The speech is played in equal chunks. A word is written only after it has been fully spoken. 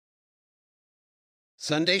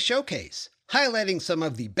Sunday Showcase, highlighting some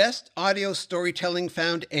of the best audio storytelling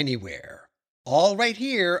found anywhere. All right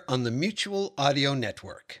here on the Mutual Audio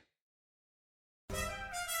Network.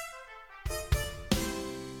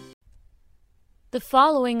 The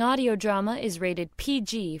following audio drama is rated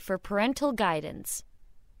PG for parental guidance.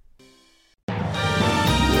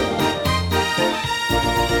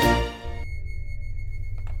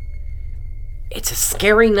 It's a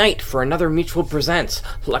scary night for another Mutual Presents.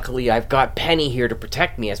 Luckily, I've got Penny here to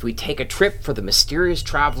protect me as we take a trip for the Mysterious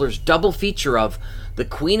Travelers double feature of The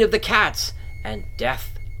Queen of the Cats and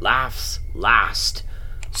Death Laughs Last.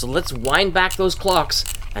 So let's wind back those clocks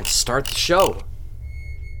and start the show.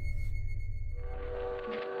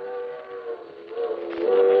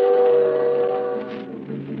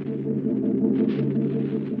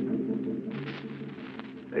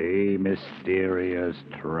 The Mysterious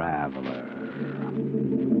Traveler.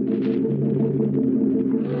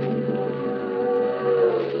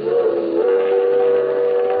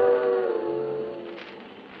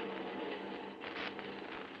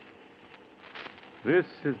 This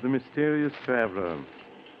is the Mysterious Traveler,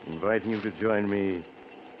 inviting you to join me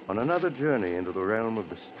on another journey into the realm of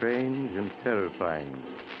the strange and terrifying.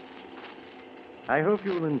 I hope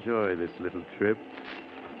you will enjoy this little trip,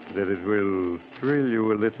 that it will thrill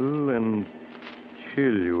you a little and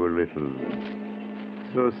chill you a little.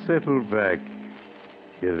 So settle back,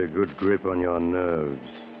 get a good grip on your nerves.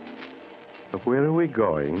 But where are we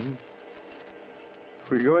going?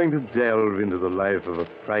 We're going to delve into the life of a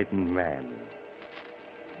frightened man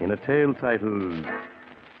in a tale titled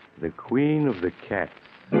The Queen of the Cats.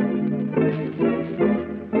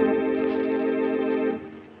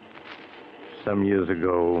 Some years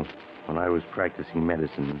ago, when I was practicing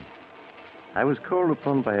medicine, I was called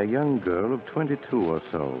upon by a young girl of 22 or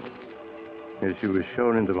so. As she was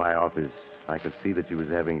shown into my office, I could see that she was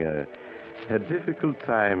having a difficult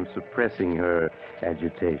time suppressing her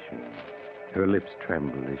agitation. Her lips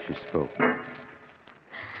trembled as she spoke.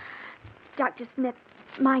 Dr. Smith,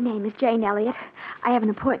 my name is Jane Elliott. I have an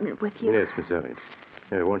appointment with you. Yes, Miss Elliott.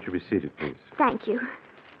 Won't you be seated, please? Thank you.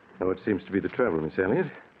 Now, what seems to be the trouble, Miss Elliott?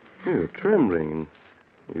 You're trembling,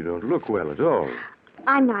 and you don't look well at all.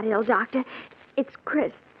 I'm not ill, Doctor. It's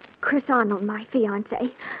Chris Arnold, my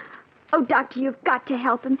fiancé. Oh, Doctor, you've got to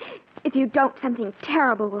help him. If you don't, something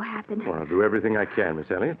terrible will happen. Well, I'll do everything I can,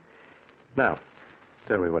 Miss Elliott. Now,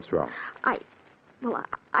 tell me what's wrong. I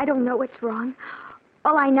don't know what's wrong.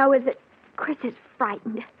 All I know is that Chris is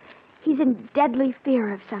frightened. He's in deadly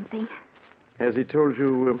fear of something. Has he told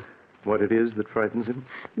you what it is that frightens him?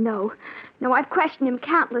 No, I've questioned him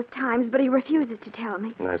countless times, but he refuses to tell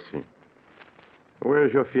me. I see. Where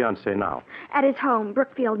is your fiancé now? At his home,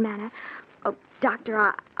 Brookfield Manor. Oh,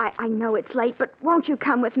 Doctor, I know it's late, but won't you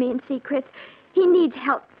come with me and see Chris? He needs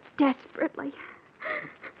help desperately.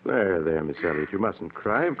 There, Miss Elliott. You mustn't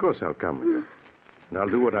cry. Of course I'll come with you. And I'll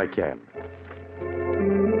do what I can.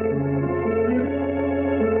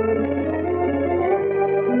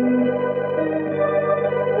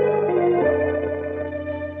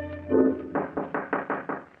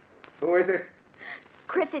 Who is it?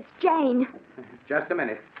 Chris, it's Jane. Just a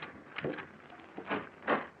minute.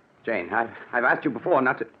 Jane, I've asked you before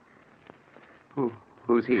not to...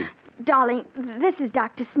 Who's he? Darling, this is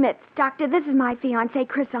Dr. Smith. Doctor, this is my fiancé,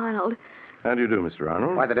 Chris Arnold. How do you do, Mr.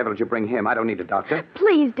 Arnold? Why the devil did you bring him? I don't need a doctor.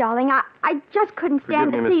 Please, darling, I just couldn't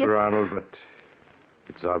stand Forgive me, to see Mr. you. Arnold, but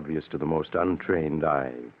it's obvious to the most untrained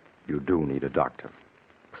eye you do need a doctor.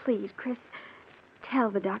 Please, Chris, tell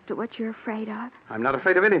the doctor what you're afraid of. I'm not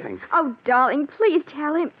afraid of anything. Oh, darling, please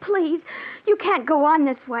tell him, please. You can't go on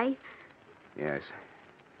this way. Yes,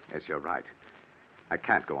 you're right. I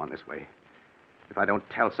can't go on this way. If I don't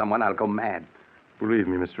tell someone, I'll go mad. Believe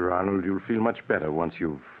me, Mr. Arnold, you'll feel much better once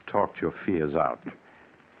you've talked your fears out.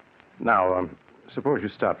 Now, suppose you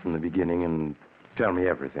start from the beginning and tell me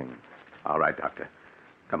everything. All right, Doctor.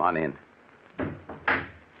 Come on in.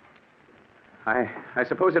 I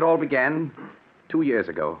suppose it all began 2 years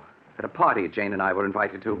ago at a party Jane and I were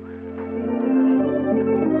invited to.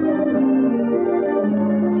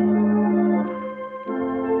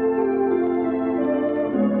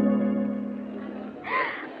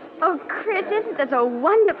 Oh, Chris, isn't this a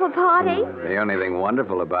wonderful party? The only thing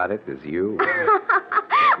wonderful about it is you.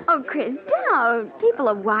 Oh, Chris, don't. People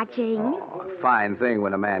are watching. Oh, a fine thing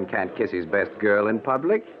when a man can't kiss his best girl in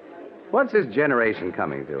public. What's this generation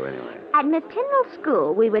coming to, anyway? At Miss Tyndall's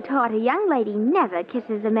school, we were taught a young lady never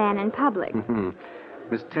kisses a man in public.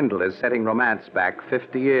 Miss Tyndall is setting romance back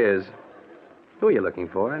 50 years. Who are you looking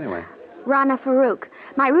for, anyway? Rana Farouk,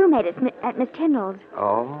 my roommate at Miss Tyndall's.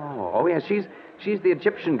 Oh, yes, she's the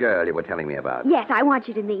Egyptian girl you were telling me about. Yes, I want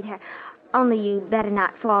you to meet her. Only you better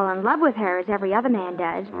not fall in love with her as every other man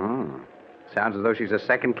does. Sounds as though she's a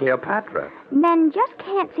second Cleopatra. Men just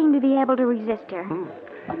can't seem to be able to resist her.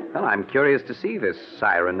 Well, I'm curious to see this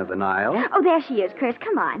siren of the Nile. Oh, there she is, Chris.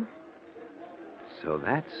 Come on. So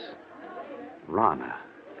that's Rana.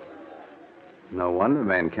 No wonder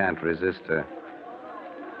men can't resist her.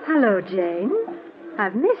 Hello, Jane.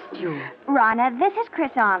 I've missed you. Rana, this is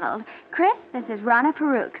Chris Arnold. Chris, this is Rana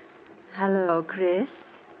Farouk. Hello, Chris.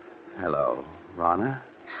 Hello, Rana.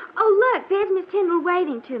 Oh, look, there's Miss Tyndall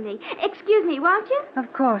waving to me. Excuse me, won't you?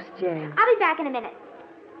 Of course, Jane. I'll be back in a minute.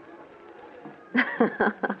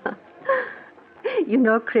 You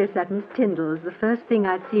know, Chris, that Miss Tyndall is the first thing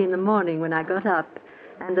I'd see in the morning when I got up.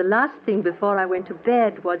 And the last thing before I went to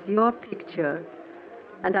bed was your picture.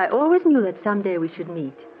 And I always knew that someday we should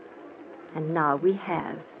meet. And now we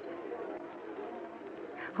have.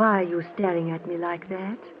 Why are you staring at me like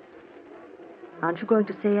that? Aren't you going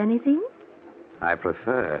to say anything? I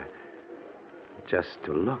prefer just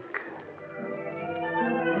to look.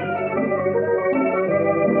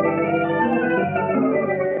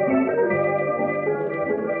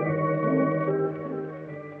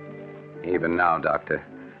 Even now, Doctor,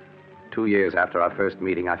 2 years after our first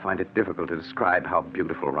meeting, I find it difficult to describe how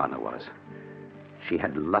beautiful Rana was. She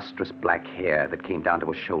had lustrous black hair that came down to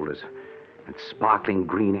her shoulders and sparkling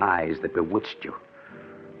green eyes that bewitched you.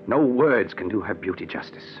 No words can do her beauty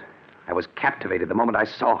justice. I was captivated the moment I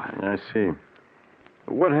saw her. I see.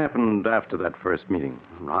 What happened after that first meeting?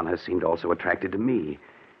 Rana seemed also attracted to me.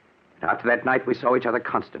 After that night, we saw each other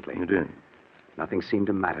constantly. You did? Nothing seemed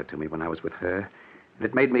to matter to me when I was with her. And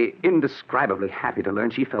it made me indescribably happy to learn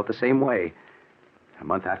she felt the same way. A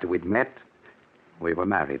month after we'd met, we were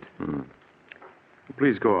married.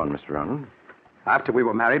 Please go on, Mr. Arnold. After we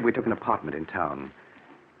were married, we took an apartment in town.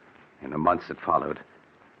 In the months that followed,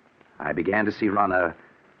 I began to see Rana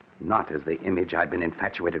not as the image I'd been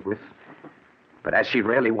infatuated with, but as she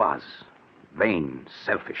really was, vain,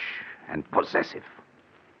 selfish, and possessive.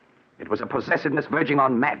 It was a possessiveness verging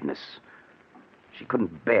on madness. She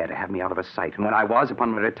couldn't bear to have me out of her sight, and when I was,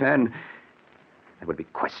 upon my return, there would be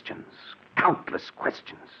questions, countless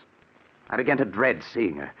questions. I began to dread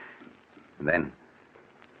seeing her. And then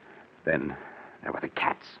there were the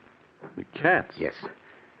cats. The cats? Yes.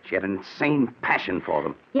 She had an insane passion for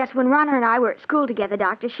them. Yes, when Rana and I were at school together,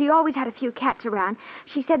 Doctor, she always had a few cats around.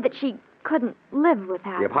 She said that she couldn't live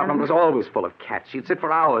without The apartment them. was always full of cats. She'd sit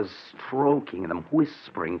for hours stroking them,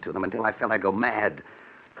 whispering to them until I felt I'd go mad.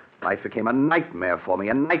 Life became a nightmare for me,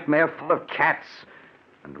 a nightmare full of cats.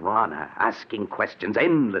 And Rana asking questions,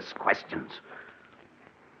 endless questions.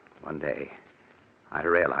 One day, I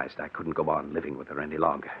realized I couldn't go on living with her any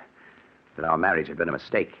longer, that our marriage had been a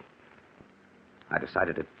mistake. I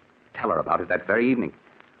decided to tell her about it that very evening.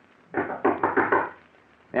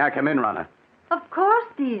 May I come in, Rana? Of course,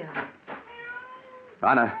 dear.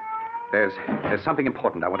 Rana, there's something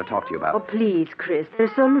important I want to talk to you about. Oh, please, Chris.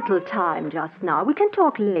 There's so little time just now. We can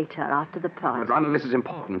talk later after the party. But, Rana, this is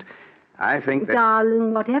important. I think that...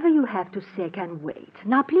 Darling, whatever you have to say can wait.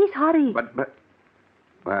 Now, please hurry. But...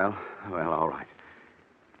 Well, all right.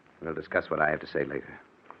 We'll discuss what I have to say later.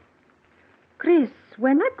 Chris,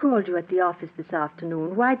 when I called you at the office this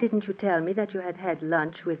afternoon, why didn't you tell me that you had had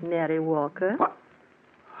lunch with Mary Walker? What?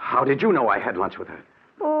 How did you know I had lunch with her?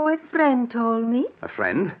 Oh, a friend told me. A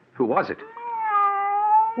friend? Who was it?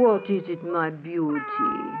 What is it, my beauty?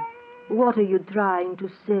 What are you trying to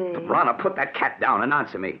say? Rana, put that cat down and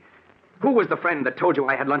answer me. Who was the friend that told you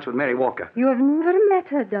I had lunch with Mary Walker? You have never met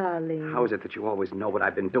her, darling. How is it that you always know what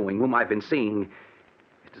I've been doing, whom I've been seeing?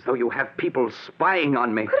 It's as though you have people spying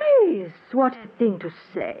on me. Chris, what a thing to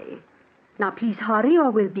say. Now, please hurry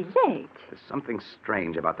or we'll be late. There's something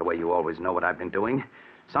strange about the way you always know what I've been doing.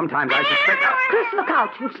 Sometimes I suspect... Chris, look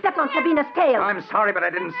out. You stepped on Sabina's tail. I'm sorry, but I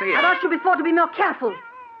didn't see it. I asked you before to be more careful.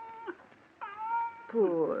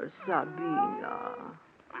 Poor Sabina.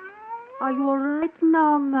 Are you all right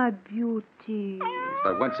now, my beauty? If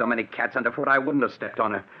there weren't so many cats underfoot, I wouldn't have stepped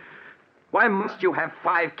on her. Why must you have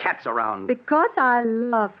 5 cats around? Because I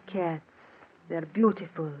love cats. They're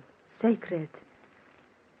beautiful, sacred.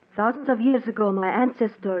 Thousands of years ago, my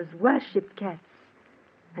ancestors worshipped cats.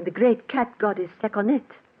 And the great cat goddess Sekhmet.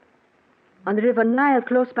 On the river Nile,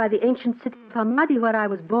 close by the ancient city of Hamadi, where I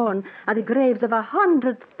was born, are the graves of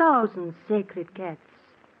 100,000 sacred cats.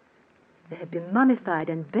 They have been mummified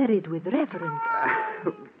and buried with reverence.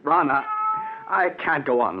 Rana, I can't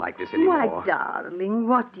go on like this anymore. Why, darling,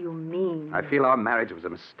 what do you mean? I feel our marriage was a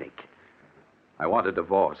mistake. I want a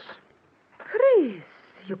divorce. Chris,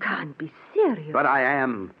 you can't be serious. But I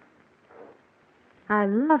am. I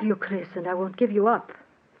love you, Chris, and I won't give you up.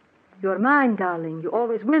 You're mine, darling. You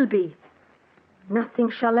always will be.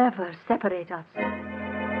 Nothing shall ever separate us.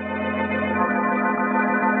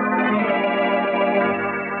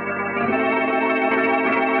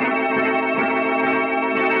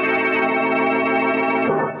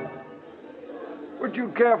 Would you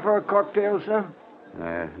care for a cocktail, sir?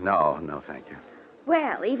 No, thank you.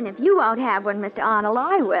 Well, even if you won't have one, Mr. Arnold,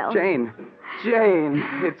 I will. Jane,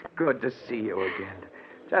 it's good to see you again.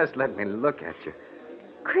 Just let me look at you.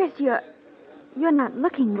 Chris, you're not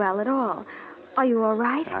looking well at all. Are you all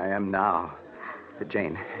right? I am now.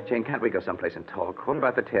 Jane, can't we go someplace and talk? What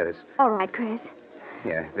about the terrace? All right, Chris.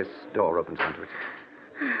 Yeah, this door opens onto it.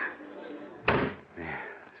 Yeah,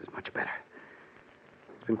 this is much better.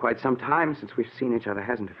 It's been quite some time since we've seen each other,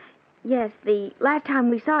 hasn't it? Yes, the last time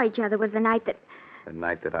we saw each other was the night that... The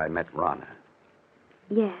night that I met Rana.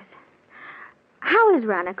 Yes. How is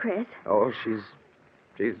Rana, Chris? Oh, she's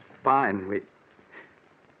fine.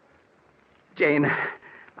 Jane,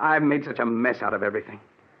 I've made such a mess out of everything.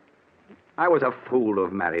 I was a fool to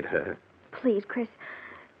have married her. Please, Chris,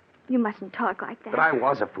 you mustn't talk like that. But I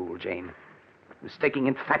was a fool, Jane. Mistaking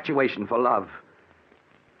infatuation for love.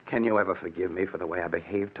 Can you ever forgive me for the way I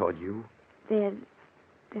behaved toward you? There's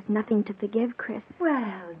nothing to forgive, Chris.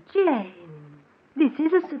 Well, Jane, this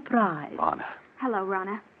is a surprise. Rana. Hello,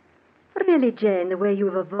 Rana. Really, Jane, the way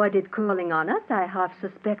you've avoided calling on us, I half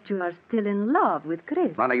suspect you are still in love with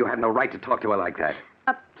Chris. Rana, you have no right to talk to her like that.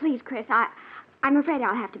 Please, Chris, I'm afraid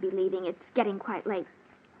I'll have to be leaving. It's getting quite late.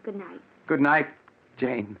 Good night. Good night,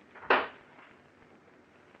 Jane.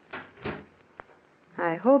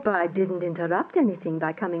 I hope I didn't interrupt anything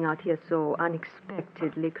by coming out here so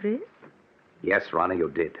unexpectedly, Chris. Yes, Rana, you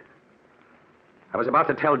did. I was about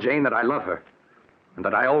to tell Jane that I love her, and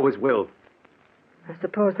that I always will. I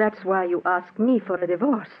suppose that's why you asked me for a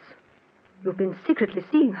divorce. You've been secretly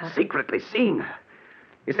seeing her. Secretly seeing her?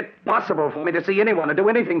 Is it possible for me to see anyone or do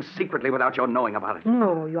anything secretly without your knowing about it?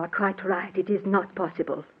 No, you are quite right. It is not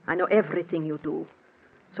possible. I know everything you do.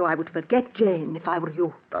 So I would forget Jane if I were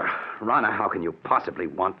you. Rana, how can you possibly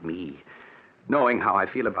want me, knowing how I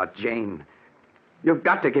feel about Jane? You've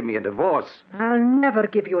got to give me a divorce. I'll never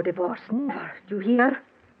give you a divorce. Never. Do you hear?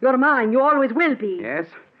 You're mine. You always will be. Yes?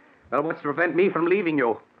 Well, what's to prevent me from leaving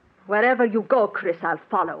you? Wherever you go, Chris, I'll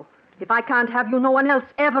follow. If I can't have you, no one else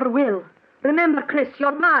ever will. Remember, Chris,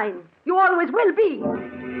 you're mine. You always will be.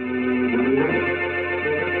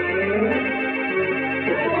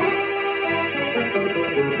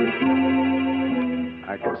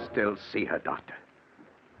 I can still see her, Doctor,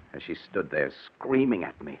 as she stood there screaming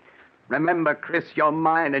at me. Remember, Chris, you're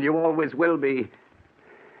mine, and you always will be.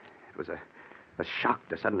 It was a shock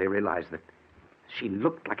to suddenly realize that she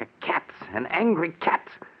looked like a cat, an angry cat.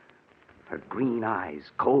 Her green eyes,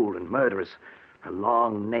 cold and murderous, her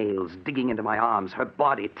long nails digging into my arms, her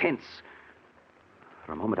body tense.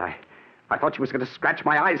 For a moment, I thought she was going to scratch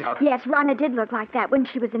my eyes out. Yes, Rana did look like that when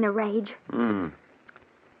she was in a rage.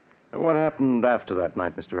 What happened after that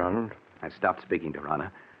night, Mr. Arnold? I stopped speaking to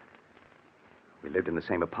Rana. We lived in the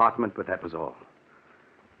same apartment, but that was all.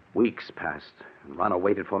 Weeks passed, and Rana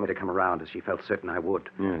waited for me to come around, as she felt certain I would.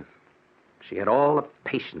 Yes. She had all the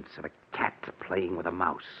patience of a cat playing with a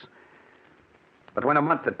mouse. But when a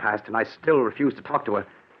month had passed and I still refused to talk to her,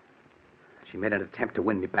 she made an attempt to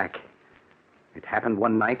win me back. It happened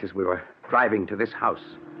one night as we were driving to this house.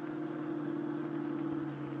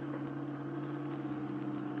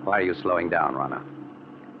 Why are you slowing down, Rana?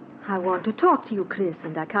 I want to talk to you, Chris,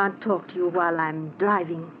 and I can't talk to you while I'm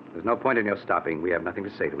driving. There's no point in your stopping. We have nothing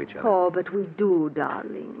to say to each other. Oh, but we do,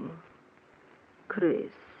 darling.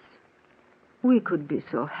 Chris, we could be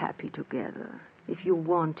so happy together if you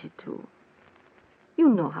wanted to. You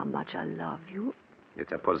know how much I love you.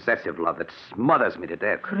 It's a possessive love that smothers me to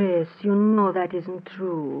death. Chris, you know that isn't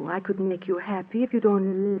true. I could make you happy if you'd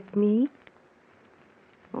only let me.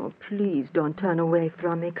 Oh, please don't turn away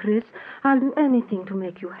from me, Chris. I'll do anything to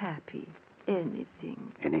make you happy.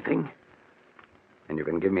 Anything. Anything? And you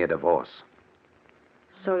can give me a divorce.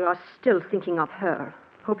 So you're still thinking of her,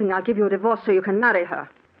 hoping I'll give you a divorce so you can marry her.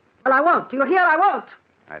 Well, I won't. Do you hear? I won't.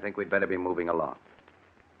 I think we'd better be moving along.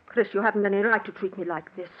 Chris, you haven't any right to treat me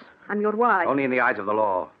like this. I'm your wife. Only in the eyes of the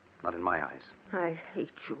law, not in my eyes. I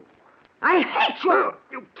hate you. I hate you! Oh,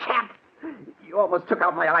 you cat! You almost took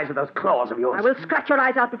out my eyes with those claws of yours. I will scratch your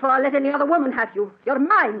eyes out before I let any other woman have you. You're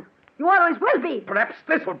mine. You always will be. Perhaps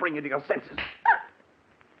this will bring you to your senses.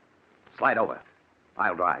 Slide over.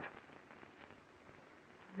 I'll drive.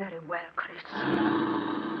 Very well, Chris.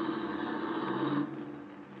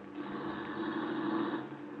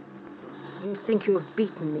 You think you've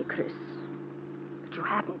beaten me, Chris. But you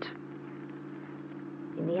haven't.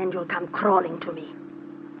 In the end, you'll come crawling to me.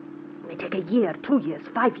 It may take a year, 2 years,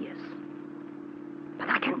 5 years. But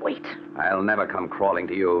I can wait. I'll never come crawling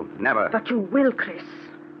to you. Never. But you will, Chris.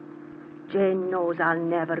 Jane knows I'll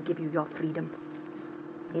never give you your freedom.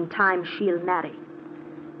 In time, she'll marry.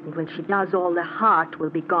 And when she does, all the heart will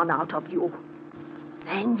be gone out of you.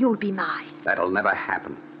 Then you'll be mine. That'll never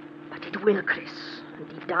happen. But it will, Chris. And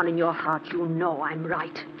deep down in your heart, you know I'm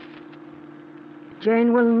right.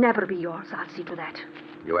 Jane will never be yours. I'll see to that.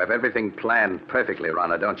 You have everything planned perfectly,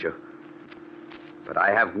 Rana, don't you? But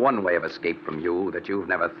I have one way of escape from you that you've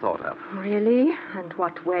never thought of. Really? And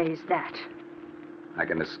what way is that? I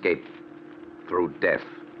can escape through death.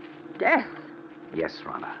 Death? Yes,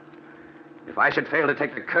 Rana. If I should fail to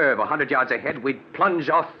take the curve 100 yards ahead, we'd plunge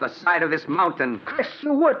off the side of this mountain. Chris,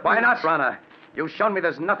 you would. Why not, Rana? You've shown me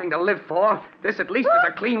there's nothing to live for. This at least is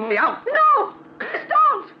a clean way out. No! Chris,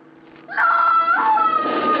 don't! No!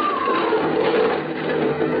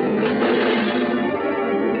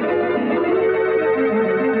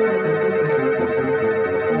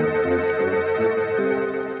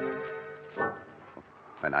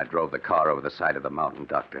 When I drove the car over the side of the mountain,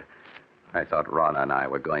 Doctor, I thought Rana and I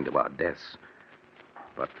were going to our deaths.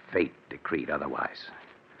 But fate decreed otherwise.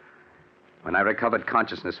 When I recovered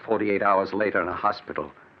consciousness 48 hours later in a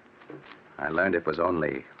hospital, I learned it was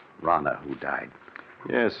only Rana who died.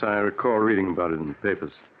 Yes, I recall reading about it in the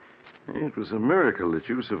papers. It was a miracle that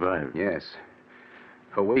you survived. Yes.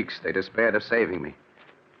 For weeks, they despaired of saving me.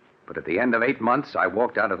 But at the end of 8 months, I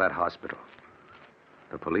walked out of that hospital.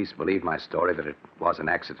 The police believed my story that it was an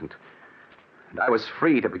accident. And I was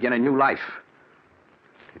free to begin a new life.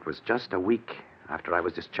 It was just a week after I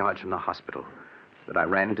was discharged from the hospital that I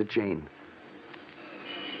ran into Jane.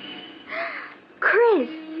 Chris!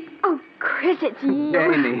 Oh, Chris, it's you.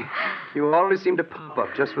 Janie, you always seem to pop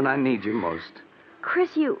up just when I need you most.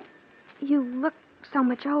 Chris, you look so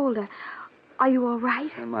much older. Are you all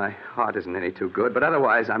right? Well, my heart isn't any too good, but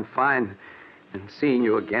otherwise I'm fine. And seeing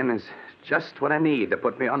you again is just what I need to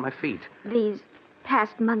put me on my feet. These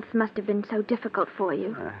past months must have been so difficult for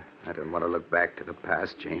you. I don't want to look back to the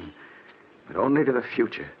past, Jane, but only to the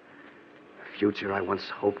future. The future I once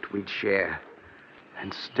hoped we'd share,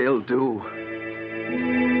 and still do.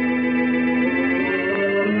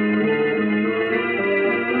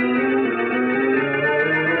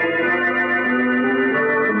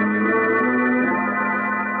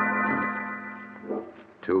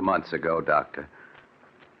 2 months ago, Doctor,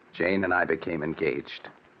 Jane and I became engaged.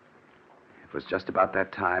 It was just about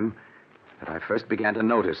that time that I first began to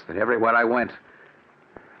notice that everywhere I went,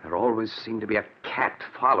 there always seemed to be a cat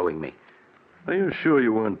following me. Are you sure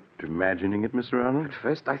you weren't imagining it, Mr. Arnold? At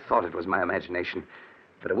first, I thought it was my imagination.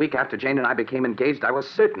 But a week after Jane and I became engaged, I was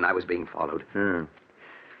certain I was being followed. Yeah.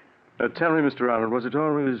 Tell me, Mr. Arnold, was it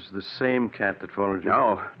always the same cat that followed you?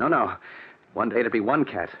 No. One day it'd be one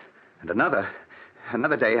cat, and another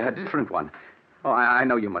day a different one. Oh, I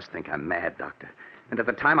know you must think I'm mad, Doctor. And at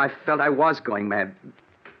the time I felt I was going mad.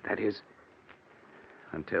 That is,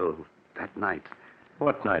 until that night.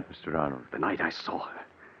 What night, Mr. Arnold? The night I saw her.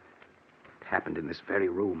 It happened in this very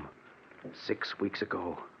room 6 weeks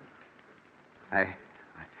ago. I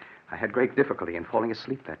had great difficulty in falling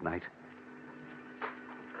asleep that night.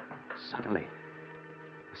 Suddenly,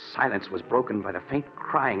 the silence was broken by the faint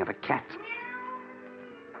crying of a cat.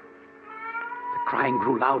 The crying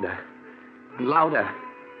grew louder and louder.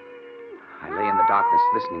 I lay in the darkness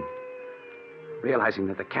listening, realizing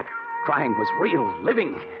that the cat crying was real,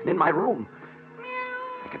 living, and in my room.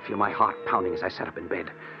 I could feel my heart pounding as I sat up in bed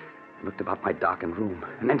and looked about my darkened room.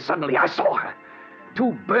 And then suddenly I saw her.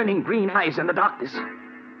 2 burning green eyes in the darkness.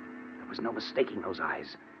 There was no mistaking those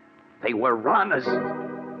eyes. They were Rana's.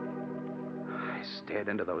 I stared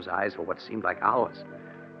into those eyes for what seemed like hours.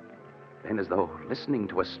 Then, as though listening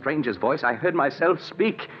to a stranger's voice, I heard myself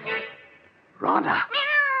speak. Rana.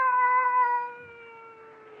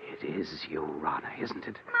 It is you, Rana, isn't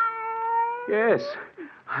it? Yes.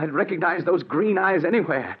 I'd recognize those green eyes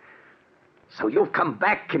anywhere. So you've come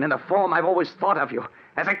back, and in the form I've always thought of you,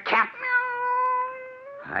 as a cat.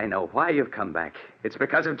 I know why you've come back. It's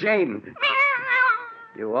because of Jane.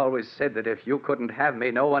 You always said that if you couldn't have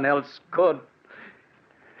me, no one else could.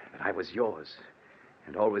 But I was yours,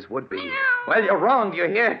 and always would be. Well, you're wrong, do you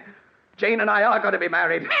hear? Jane and I are going to be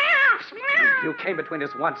married. You came between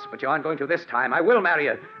us once, but you aren't going to this time. I will marry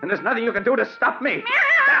you, and there's nothing you can do to stop me.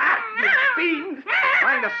 You fiend!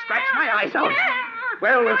 Trying to scratch my eyes out.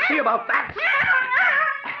 Well, we'll see about that.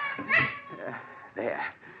 There.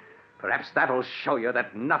 Perhaps that'll show you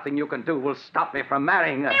that nothing you can do will stop me from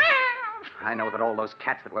marrying her. I know that all those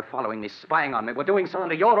cats that were following me, spying on me, were doing so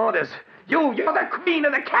under your orders. You're the queen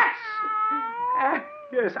of the cats.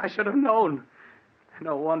 Yes, I should have known.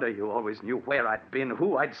 No wonder you always knew where I'd been,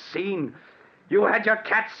 who I'd seen. You had your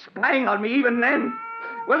cats spying on me even then.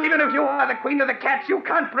 Well, even if you are the queen of the cats, you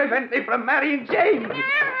can't prevent me from marrying Jane.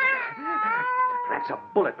 Perhaps a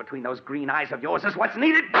bullet between those green eyes of yours is what's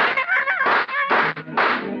needed.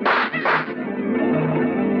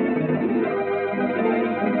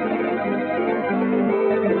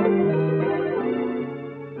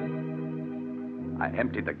 I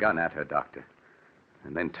emptied the gun at her, Doctor,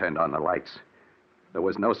 and then turned on the lights. There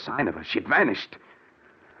was no sign of her. She'd vanished.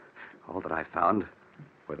 All that I found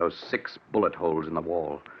were those 6 bullet holes in the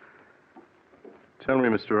wall. Tell me,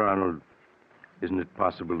 Mr. Arnold, isn't it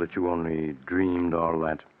possible that you only dreamed all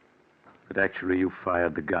that? That actually you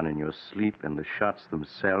fired the gun in your sleep and the shots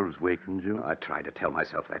themselves wakened you? I tried to tell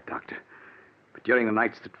myself that, Doctor. But during the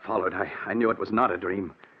nights that followed, I knew it was not a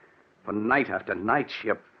dream. For night after night, she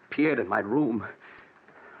appeared in my room.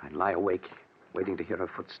 I'd lie awake, waiting to hear her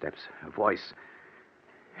footsteps, her voice.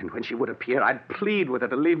 And when she would appear, I'd plead with her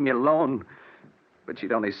to leave me alone. But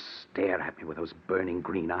she'd only stare at me with those burning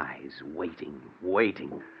green eyes, waiting.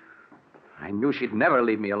 I knew she'd never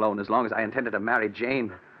leave me alone as long as I intended to marry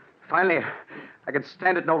Jane. Finally, I could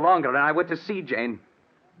stand it no longer, and I went to see Jane.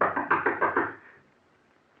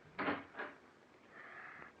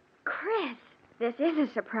 Chris, this is a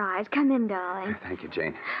surprise. Come in, darling. Thank you,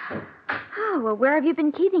 Jane. Oh, well, where have you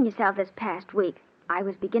been keeping yourself this past week? I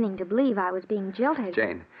was beginning to believe I was being jilted.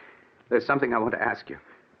 Jane, there's something I want to ask you.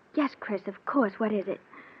 Yes, Chris, of course. What is it?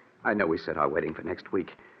 I know we set our wedding for next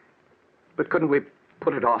week. But couldn't we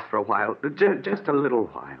put it off for a while? Just a little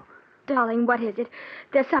while. Darling, what is it?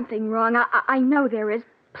 There's something wrong. I know there is.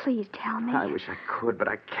 Please tell me. I wish I could, but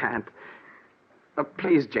I can't.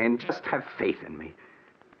 Please, Jane, just have faith in me.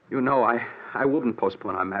 You know I wouldn't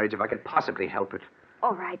postpone our marriage if I could possibly help it.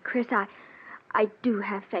 All right, Chris, I do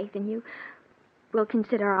have faith in you. We'll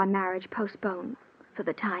consider our marriage postponed for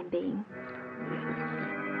the time being.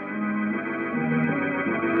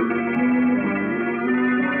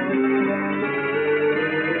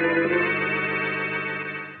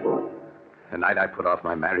 The night I put off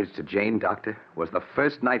my marriage to Jane, Doctor, was the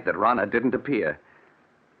first night that Rana didn't appear.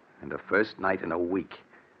 And the first night in a week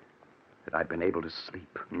that I'd been able to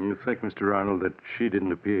sleep. You think, Mr. Arnold, that she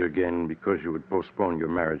didn't appear again because you would postpone your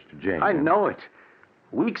marriage to Jane? I know it.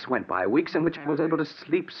 Weeks went by, weeks in which I was able to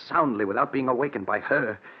sleep soundly without being awakened by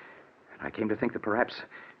her. And I came to think that perhaps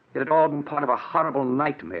it had all been part of a horrible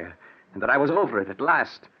nightmare, and that I was over it at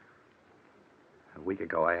last. A week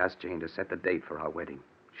ago, I asked Jane to set the date for our wedding.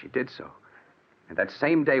 She did so. And that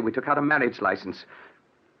same day, we took out a marriage license.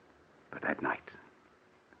 But that night,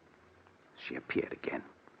 she appeared again.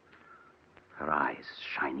 Her eyes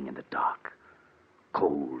shining in the dark,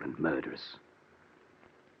 cold and murderous.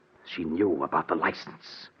 She knew about the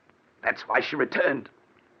license. That's why she returned.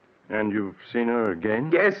 And you've seen her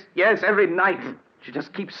again? Yes, every night. She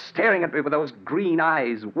just keeps staring at me with those green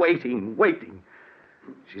eyes, waiting.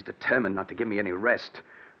 She's determined not to give me any rest.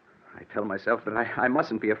 I tell myself that I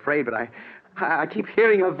mustn't be afraid, but I keep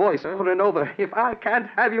hearing her voice over and over. If I can't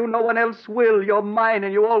have you, no one else will. You're mine,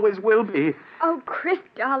 and you always will be. Oh, Chris,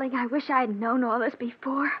 darling, I wish I'd known all this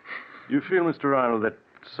before. You feel, Mr. Arnold, that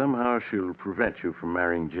somehow she'll prevent you from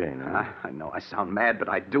marrying Jane, huh? I know I sound mad, but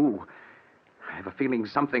I do. I have a feeling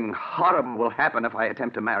something horrible will happen if I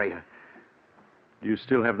attempt to marry her. Do you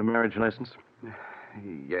still have the marriage license?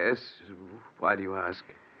 Yes. Why do you ask?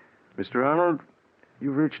 Mr. Arnold,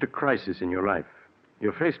 you've reached a crisis in your life.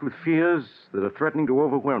 You're faced with fears that are threatening to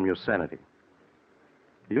overwhelm your sanity.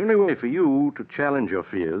 The only way for you to challenge your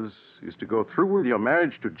fears is to go through with your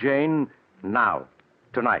marriage to Jane now,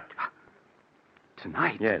 tonight.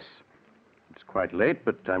 Tonight? Yes. It's quite late,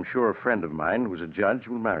 but I'm sure a friend of mine who's a judge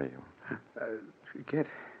will marry you. Get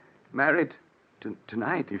married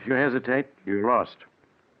tonight? If you hesitate, you're lost.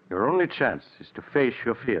 Your only chance is to face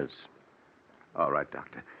your fears. All right,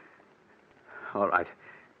 Doctor. All right.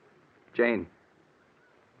 Jane,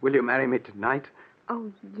 will you marry me tonight?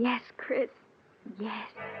 Oh, yes, Chris. Yes.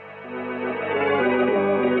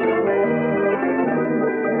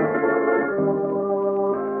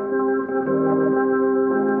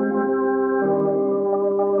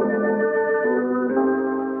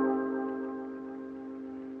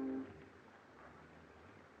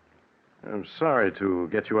 I'm sorry to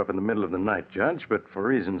get you up in the middle of the night, Judge, but for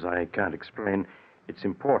reasons I can't explain, it's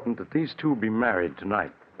important that these two be married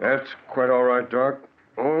tonight. That's quite all right, Doc.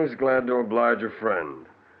 Always glad to oblige a friend.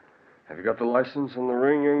 Have you got the license and the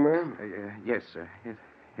ring, young man? Yes, sir.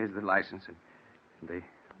 Here's the license and the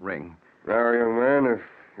ring. Now, young man, if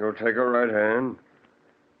you'll take a right hand.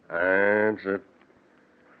 That's it.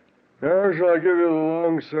 Now, shall I give you the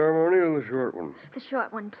long ceremony or the short one? The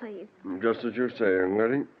short one, please. Just as you say, young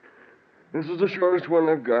lady. This is the shortest one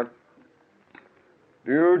I've got.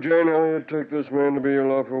 Do you, Jane Elliott, take this man to be your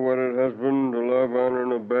lawful wedded husband, to love, honor,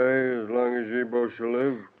 and obey as long as ye both shall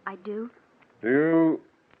live? I do. Do you,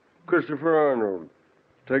 Christopher Arnold,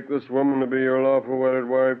 take this woman to be your lawful wedded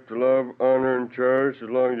wife, to love, honor, and cherish as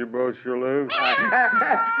long as you both shall live?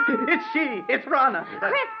 It's she. It's Rana.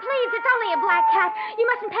 Chris, please, it's only a black cat. You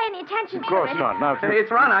mustn't pay any attention to it. Of course not. Now, It's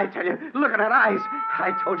Rana, I tell you. Look at her eyes.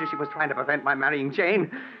 I told you she was trying to prevent my marrying Jane.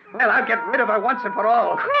 Well, I'll get rid of her once and for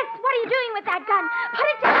all. Chris, what are you doing with that gun? Put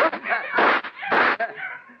it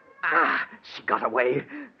down. She got away.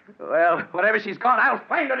 Well, wherever she's gone, I'll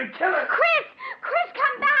find her and kill her. Chris! Chris,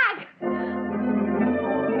 come back!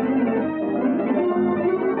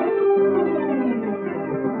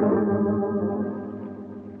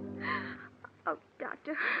 Oh,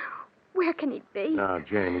 Doctor, where can he be? Now,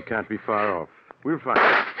 Jane, he can't be far off. We'll find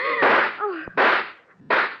him. Oh,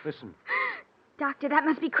 Listen. Doctor, that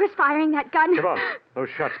must be Chris firing that gun. Come on. Those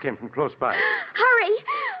shots came from close by. Hurry!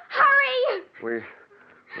 Hurry!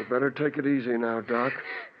 we better take it easy now, Doc.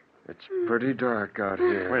 It's pretty dark out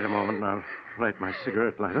here. Wait a moment now. Light my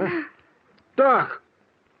cigarette lighter. Doc!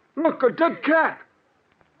 Look, a dead cat!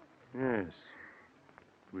 Yes.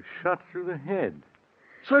 It was shot through the head.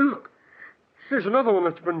 Say, look. Here's another one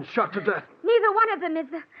that's been shot to death. Neither one of them is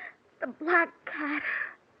the black cat.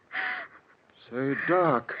 Say,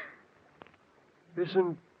 Doc,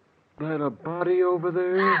 isn't that a body over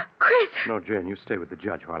there? Chris! No, Jane, you stay with the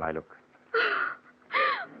judge while I look.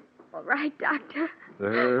 All right, Doctor.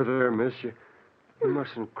 There, miss. You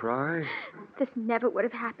mustn't cry. This never would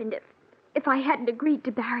have happened if I hadn't agreed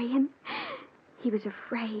to bury him. He was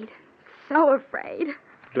afraid. So afraid.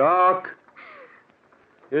 Doc,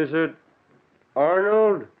 is it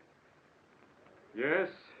Arnold? Yes.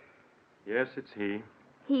 Yes, it's he.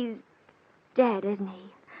 He's dead, isn't he?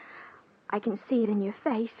 I can see it in your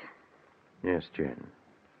face. Yes, Jane.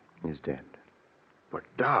 He's dead. But,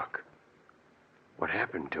 Doc, what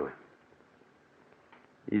happened to him?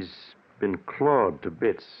 He's been clawed to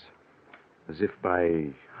bits, as if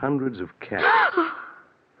by hundreds of cats.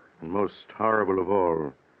 And most horrible of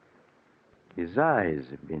all, his eyes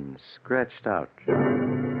have been scratched out.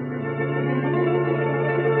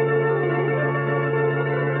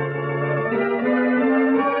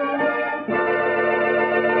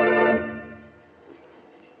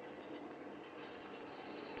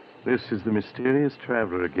 This is the mysterious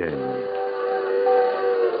traveler again.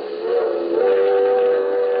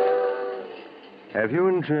 Have you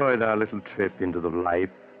enjoyed our little trip into the life,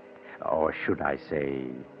 or should I say,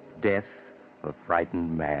 death of a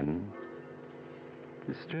frightened man?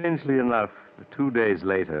 Strangely enough, 2 days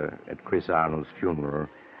later, at Chris Arnold's funeral,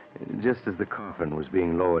 just as the coffin was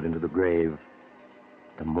being lowered into the grave,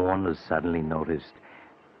 the mourners suddenly noticed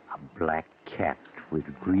a black cat with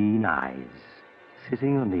green eyes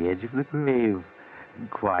sitting on the edge of the grave,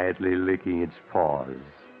 quietly licking its paws.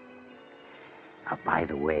 By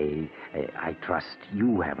the way, I trust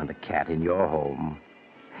you haven't a cat in your home,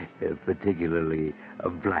 particularly a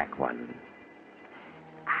black one.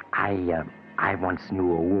 I once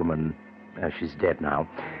knew a woman, she's dead now,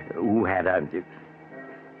 who had a...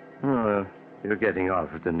 Oh, you're getting off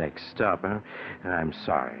at the next stop, huh? I'm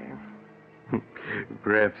sorry.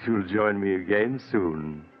 Perhaps you'll join me again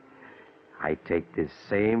soon. I take this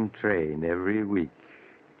same train every week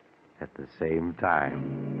at the same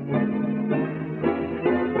time.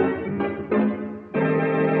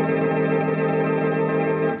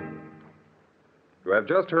 You have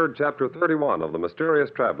just heard Chapter 31 of The Mysterious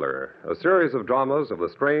Traveler, a series of dramas of the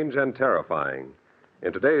strange and terrifying.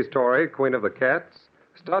 In today's story, Queen of the Cats,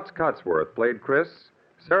 Stutz Cotsworth played Chris,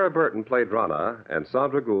 Sarah Burton played Rana, and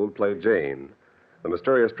Sandra Gould played Jane. The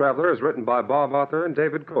Mysterious Traveler is written by Bob Arthur and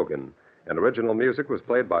David Cogan, and original music was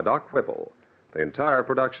played by Doc Whipple. The entire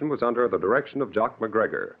production was under the direction of Jock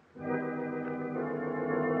McGregor.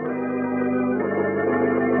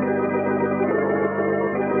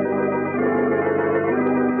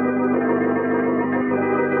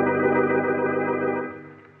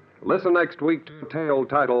 Listen next week to a tale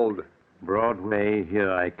titled Broadway,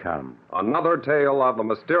 Here I Come. Another Tale of the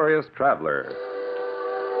Mysterious Traveler.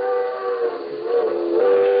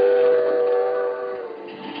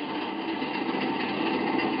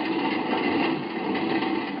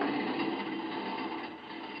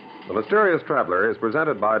 The Mysterious Traveler is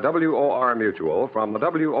presented by WOR Mutual from the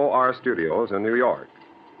WOR studios in New York.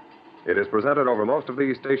 It is presented over most of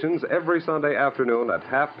these stations every Sunday afternoon at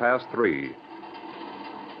 3:30.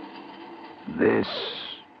 This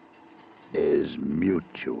is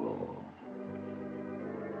Mutual.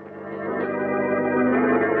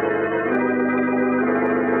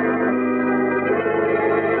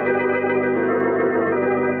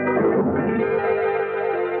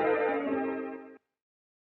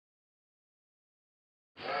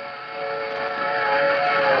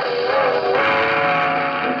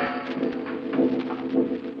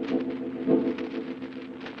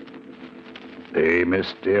 The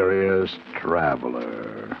Mysterious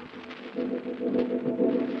Traveler.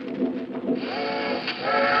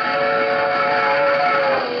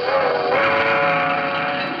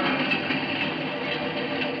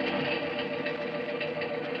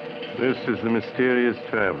 This is the Mysterious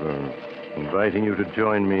Traveler, inviting you to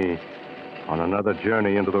join me on another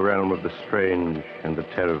journey into the realm of the strange and the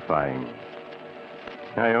terrifying.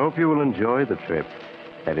 I hope you will enjoy the trip,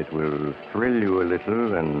 that it will thrill you a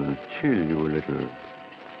little and chill you a little.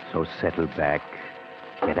 So settle back,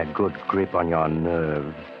 get a good grip on your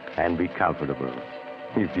nerve, and be comfortable,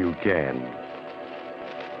 if you can.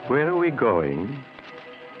 Where are we going?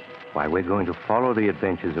 Why, we're going to follow the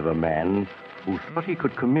adventures of a man who thought he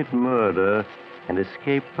could commit murder and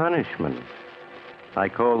escape punishment. I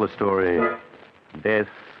call the story Death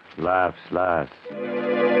Laughs Last.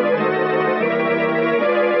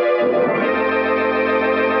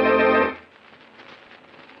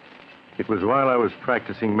 It was while I was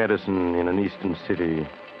practicing medicine in an eastern city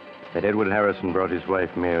that Edward Harrison brought his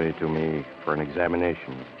wife Mary to me for an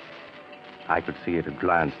examination. I could see at a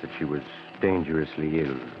glance that she was dangerously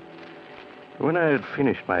ill. When I had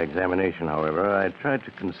finished my examination, however, I tried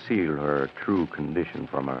to conceal her true condition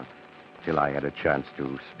from her till I had a chance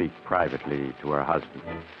to speak privately to her husband.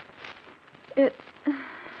 It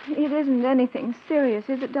isn't anything serious,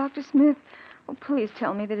 is it, Dr. Smith? Oh, please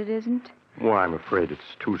tell me that it isn't. Well, I'm afraid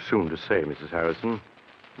it's too soon to say, Mrs. Harrison.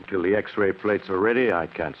 Until the X-ray plates are ready, I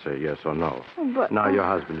can't say yes or no. Oh, but... Now your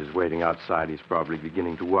husband is waiting outside. He's probably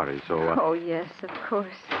beginning to worry, so... Oh, yes, of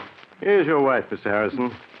course. Here's your wife, Mr.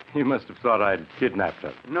 Harrison. You must have thought I'd kidnapped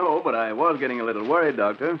her. No, but I was getting a little worried,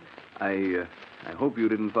 Doctor. I hope you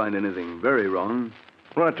didn't find anything very wrong.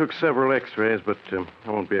 Well, I took several X-rays, but I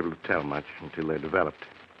won't be able to tell much until they're developed.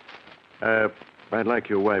 I'd like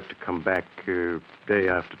your wife to come back day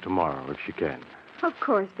after tomorrow, if she can. Of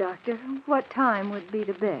course, Doctor. What time would be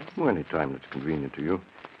the best? Well, any time that's convenient to you.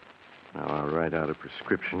 Now, I'll write out a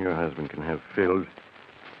prescription your husband can have filled.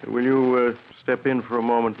 Will you step in for a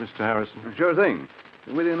moment, Mr. Harrison? Sure thing.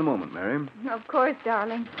 With you in a moment, Mary. Of course,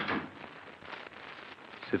 darling.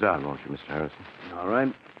 Sit down, won't you, Mr. Harrison? All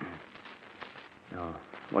right. Now,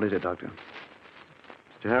 what is it, Doctor?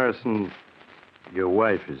 Mr. Harrison, your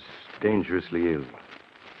wife is dangerously ill.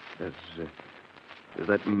 Does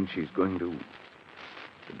that mean she's going to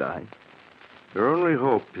die? Her only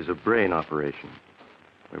hope is a brain operation.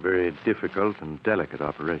 A very difficult and delicate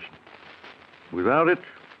operation. Without it,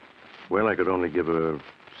 well, I could only give her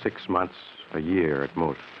 6 months, a year at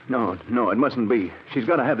most. No, it mustn't be. She's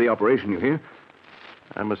got to have the operation, you hear?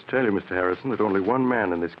 I must tell you, Mr. Harrison, that only one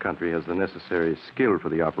man in this country has the necessary skill for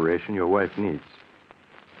the operation your wife needs.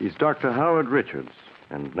 He's Dr. Howard Richards,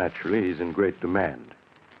 and naturally he's in great demand.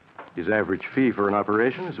 His average fee for an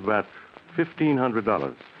operation is about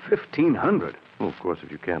 $1,500. $1,500? Well, of course,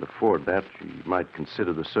 if you can't afford that, you might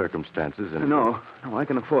consider the circumstances and... No, I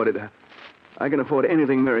can afford it. I can afford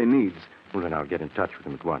anything Mary needs. Well, then I'll get in touch with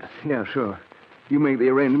him at once. Yeah, sure. You make the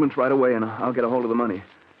arrangements right away, and I'll get a hold of the money.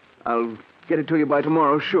 I'll get it to you by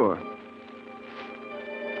tomorrow, sure.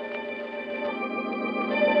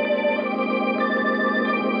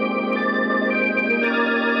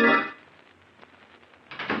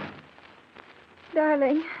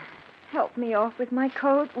 Darling, help me off with my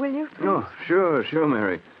coat, will you, please? Oh, sure,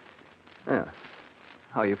 Mary. Yeah.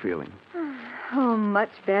 How are you feeling? Oh,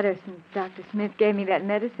 much better since Dr. Smith gave me that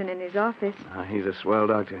medicine in his office. He's a swell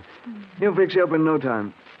doctor. He'll fix you up in no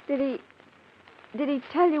time. Did he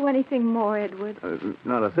tell you anything more, Edward?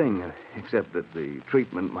 Not a thing, except that the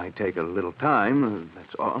treatment might take a little time,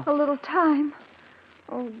 that's all. A little time?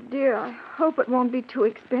 Oh, dear, I hope it won't be too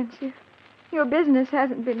expensive. Your business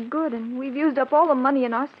hasn't been good, and we've used up all the money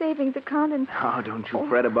in our savings account, and... Oh, don't you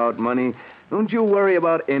fret about money. Don't you worry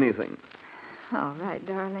about anything. All right,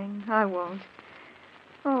 darling, I won't.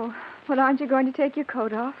 Oh, but aren't you going to take your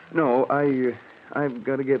coat off? No, I've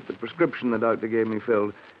got to get the prescription the doctor gave me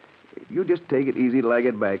filled. You just take it easy till I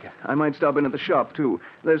get back. I might stop in at the shop, too.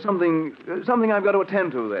 There's something I've got to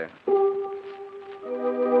attend to there.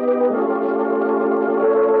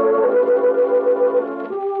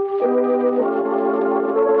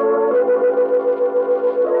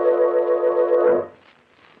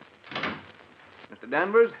 Mr.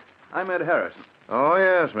 Danvers, I'm Ed Harrison. Oh,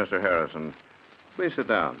 yes, Mr. Harrison. Please sit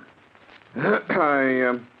down.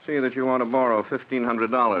 I see that you want to borrow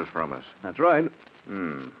 $1,500 from us. That's right.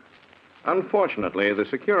 Unfortunately, the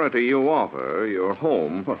security you offer, your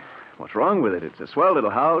home... Well, what's wrong with it? It's a swell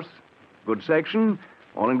little house, good section,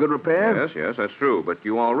 all in good repair. Yes, that's true. But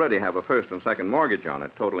you already have a first and second mortgage on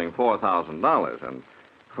it, totaling $4,000. And,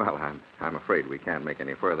 well, I'm afraid we can't make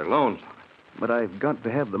any further loans on it. But I've got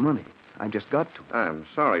to have the money. I've just got to. I'm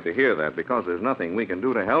sorry to hear that because there's nothing we can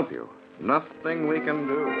do to help you. Nothing we can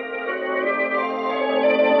do.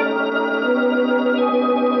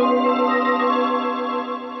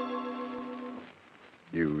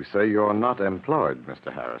 You say you're not employed,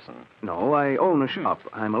 Mr. Harrison. No, I own a shop.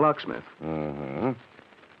 I'm a locksmith. Mm-hmm.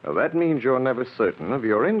 Well, that means you're never certain of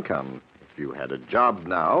your income. If you had a job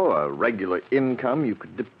now, a regular income you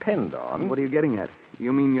could depend on... What are you getting at?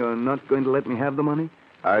 You mean you're not going to let me have the money?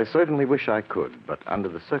 I certainly wish I could, but under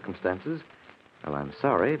the circumstances... Well, I'm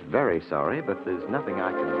sorry, very sorry, but there's nothing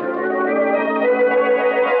I can do.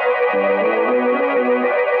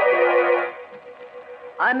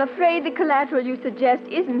 I'm afraid the collateral you suggest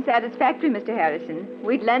isn't satisfactory, Mr. Harrison.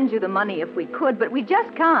 We'd lend you the money if we could, but we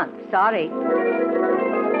just can't. Sorry.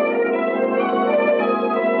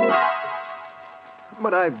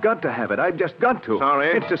 But I've got to have it. I've just got to.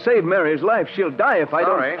 Sorry. It's to save Mary's life. She'll die if I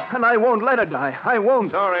Sorry. don't. And I won't let her die. I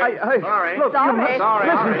won't. Sorry. Sorry. Look, Sorry. you must... Sorry.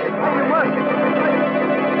 Listen. You must...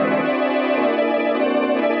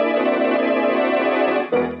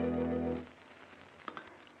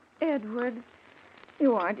 Edward,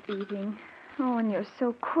 you aren't eating. Oh, and you're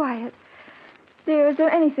so quiet. Dear, is there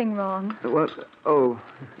anything wrong? What? Oh,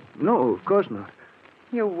 no, of course not.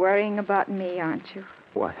 You're worrying about me, aren't you?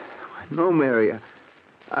 Why, no, Mary.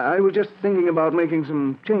 I was just thinking about making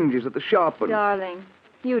some changes at the shop. And... Darling,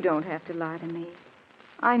 you don't have to lie to me.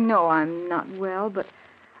 I know I'm not well, but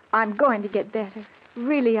I'm going to get better.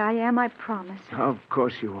 Really, I am, I promise. Of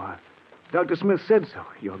course you are. Dr. Smith said so.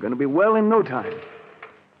 You're going to be well in no time.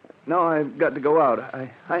 Now I've got to go out.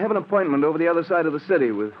 I have an appointment over the other side of the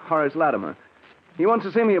city with Horace Latimer. He wants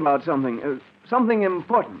to see me about something. Something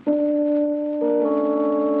important.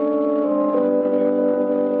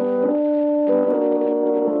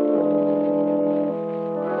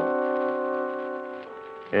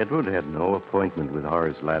 Edward had no appointment with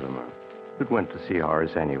Horace Latimer, but went to see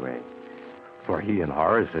Horace anyway. For he and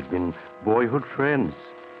Horace had been boyhood friends.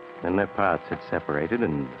 Then their paths had separated,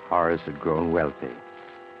 and Horace had grown wealthy.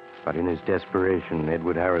 But in his desperation,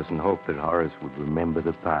 Edward Harrison hoped that Horace would remember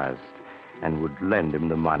the past and would lend him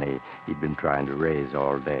the money he'd been trying to raise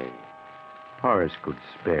all day. Horace could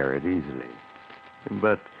spare it easily.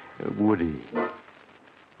 But would he?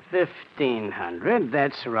 1,500?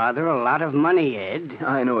 That's rather a lot of money, Ed.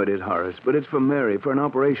 I know it is, Horace, but it's for Mary, for an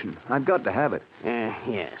operation. I've got to have it.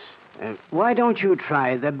 Yes. Why don't you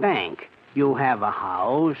try the bank? You have a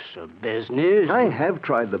house, a business. I have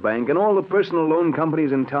tried the bank and all the personal loan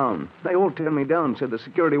companies in town. They all turned me down, said the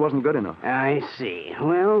security wasn't good enough. I see.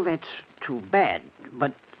 Well, that's too bad.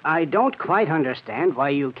 But I don't quite understand why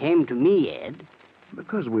you came to me, Ed.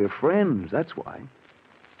 Because we're friends, that's why.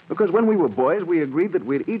 Because when we were boys, we agreed that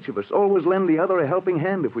we'd each of us always lend the other a helping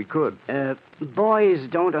hand if we could. Boys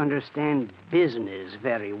don't understand business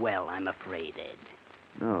very well, I'm afraid, Ed.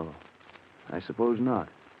 No, I suppose not.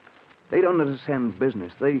 They don't understand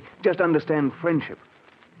business. They just understand friendship.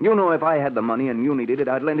 You know, if I had the money and you needed it,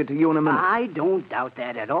 I'd lend it to you in a minute. I don't doubt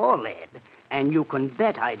that at all, Ed. And you can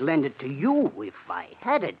bet I'd lend it to you if I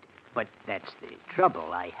had it. But that's the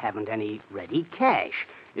trouble. I haven't any ready cash.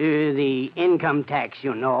 The income tax,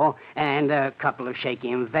 you know, and a couple of shaky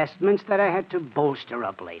investments that I had to bolster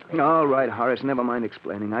up lately. All right, Horace, never mind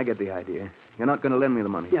explaining. I get the idea. You're not going to lend me the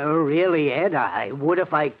money. No, really, Ed, I would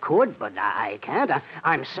if I could, but I can't.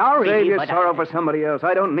 I'm sorry, Save your but sorrow for somebody else.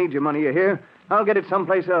 I don't need your money, you hear? I'll get it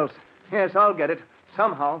someplace else. Yes, I'll get it.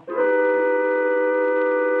 Somehow.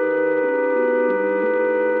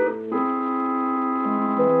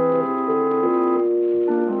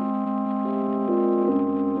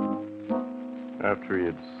 After he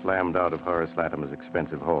had slammed out of Horace Latimer's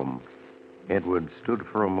expensive home, Edward stood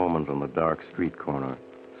for a moment on the dark street corner,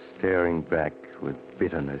 staring back with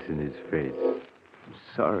bitterness in his face.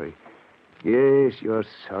 Sorry. Yes, you're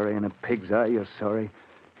sorry. In a pig's eye, you're sorry.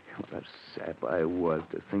 What a sap I was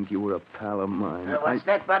to think you were a pal of mine. What's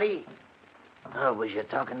that, buddy? Oh, was you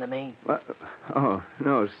talking to me? What? Oh,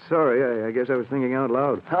 no, sorry. I guess I was thinking out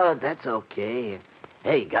loud. Oh, that's okay.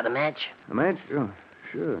 Hey, got a match? A match? Oh,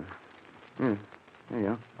 sure. Yeah, there you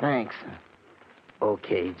are. Thanks.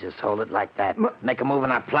 Okay, just hold it like that. Make a move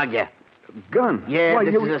and I'll plug you. Gun? Yeah, Why,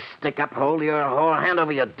 this is a stick-up. Hold your whole hand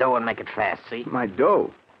over your dough and make it fast, see? My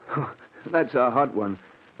dough? That's a hot one.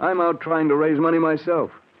 I'm out trying to raise money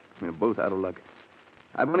myself. We're both out of luck.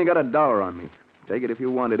 I've only got $1 on me. Take it if you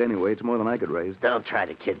want it anyway. It's more than I could raise. Don't try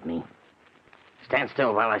to kid me. Stand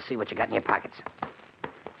still while I see what you got in your pockets.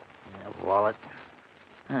 A wallet.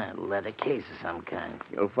 A leather case of some kind.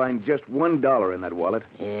 You'll find just $1 in that wallet.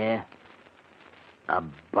 Yeah? A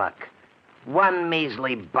buck. One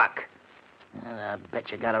measly buck. I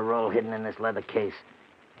bet you got a roll hidden in this leather case.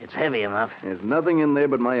 It's heavy enough. There's nothing in there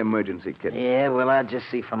but my emergency kit. Yeah, well, I'll just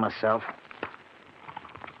see for myself.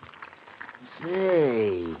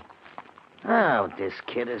 Say. Oh, this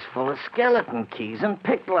kit is full of skeleton keys and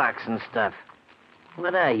picklocks and stuff.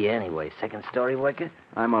 What are you, anyway? Second-story worker?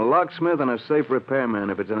 I'm a locksmith and a safe repairman,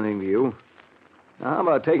 if it's anything to you. Now, how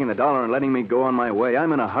about taking the dollar and letting me go on my way?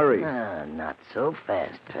 I'm in a hurry. Not so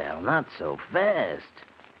fast, pal. Not so fast.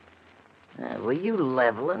 Were you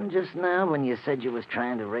leveling just now when you said you was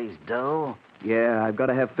trying to raise dough? Yeah, I've got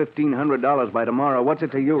to have $1,500 by tomorrow. What's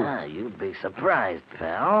it to you? You'd be surprised,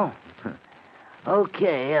 pal.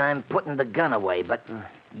 Okay, I'm putting the gun away, but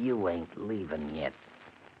you ain't leaving yet.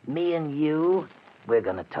 Me and you, we're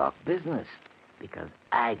gonna talk business. Because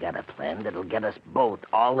I got a plan that'll get us both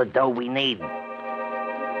all the dough we need.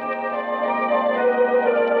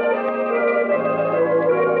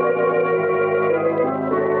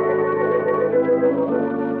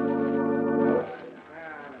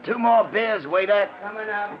 Two more beers, waiter. Coming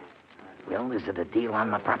up. Well, is it a deal on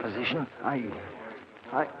my proposition?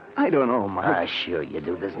 I don't know, Mike. Sure you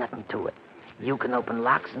do. There's nothing to it. You can open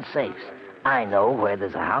locks and safes. I know where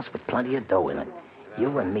there's a house with plenty of dough in it.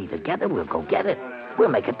 You and me together, we'll go get it. We'll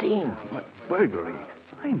make a team. But burglary?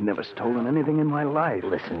 I've never stolen anything in my life.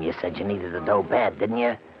 Listen, you said you needed the dough bad, didn't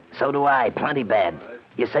you? So do I, plenty bad.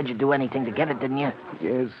 You said you'd do anything to get it, didn't you?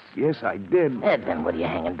 Yes, I did. Then what are you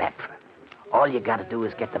hanging back for? All you gotta do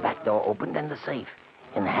is get the back door opened and the safe.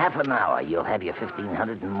 In half an hour, you'll have your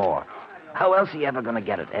 $1,500 and more. How else are you ever gonna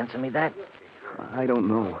get it? Answer me that. I don't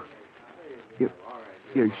know.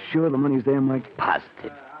 You're sure the money's there, Mike?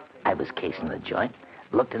 Positive. I was casing the joint.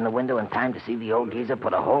 Looked in the window in time to see the old geezer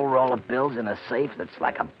put a whole roll of bills in a safe that's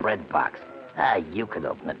like a bread box. You could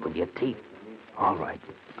open it with your teeth. All right,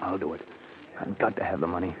 I'll do it. I've got to have the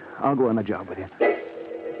money. I'll go on the job with you.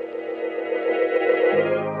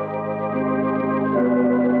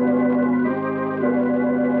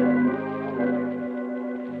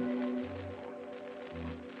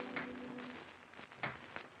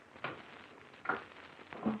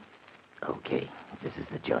 Okay, this is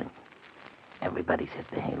the joint. Everybody's hit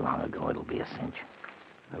the hay long ago. It'll be a cinch.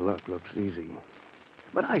 The luck looks easy.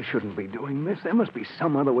 But I shouldn't be doing this. There must be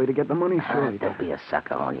some other way to get the money straight. Don't be a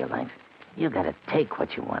sucker all your life. You gotta take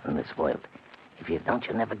what you want in this world. If you don't,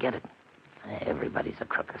 you'll never get it. Everybody's a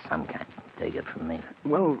crook of some kind. Take it from me.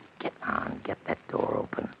 Well... Get on. Get that door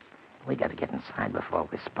open. We gotta get inside before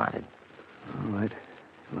we're spotted. All right.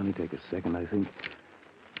 Let me take a second, I think.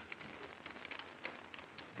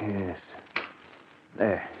 Yes.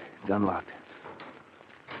 There. It's unlocked.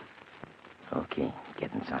 Okay,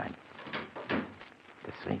 get inside.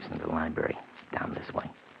 The safe's in the library. Down this way.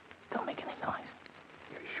 Don't make any noise.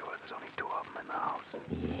 You're sure there's only two of them in the house?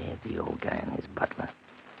 Yeah, the old guy and his butler.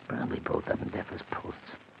 Probably both of them deaf as posts.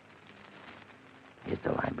 Here's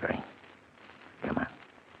the library. Come on.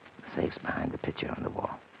 The safe's behind the picture on the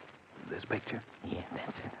wall. This picture? Yeah,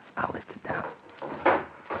 that's it. I'll lift it down.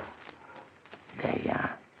 There you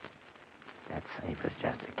are. That safe is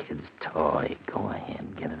just a kid's toy. Go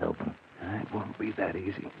ahead, get it open. It won't be that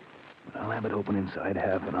easy. But I'll have it open inside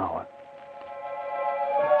half an hour.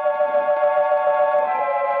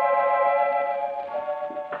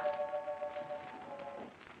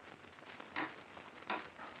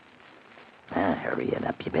 Hurry it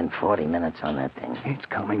up. You've been 40 minutes on that thing. It's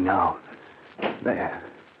coming now. There.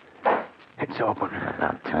 It's open.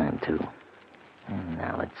 About time, too. And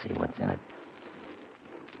now let's see what's in it.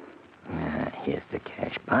 Here's the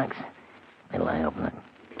cash box. Will I open it?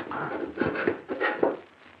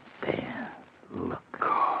 There. Look.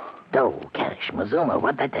 Dough, cash, Mazuma.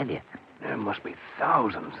 What'd I tell you? There must be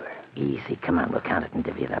thousands there. Easy. Come on, we'll count it and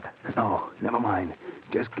divvy it up. No, never mind.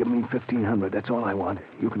 Just give me $1,500. That's all I want.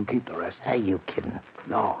 You can keep the rest. Are you kidding?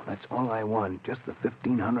 No, that's all I want. Just the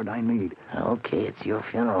 $1,500 I need. Okay, it's your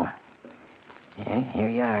funeral. Here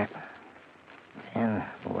you are. 10,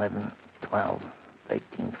 11, 12,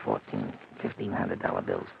 13, 14, $1,500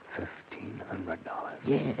 bills. $1,500?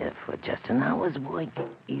 Yeah, for just an hour's work.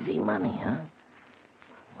 Easy money, huh?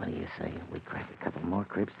 What do you say? We crack a couple more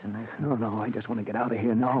cribs tonight? No, I just want to get out of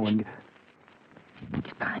here now and...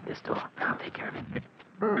 Get behind this door. I'll take care of it.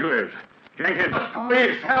 Burglars! Jenkins,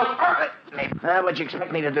 please help! What'd you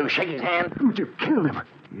expect me to do? Shake his hand? But you killed him.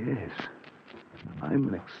 Yes. I'm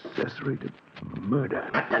an accessory to murder.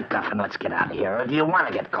 Cut the guff and let's get out of here. Or do you want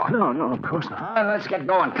to get caught? No, of course not. Let's get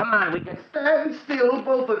going. Come on, we can... Stand still,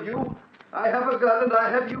 both of you. I have a gun and I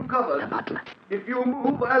have you covered. The butler. If you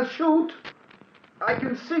move, I'll shoot. I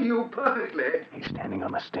can see you perfectly. He's standing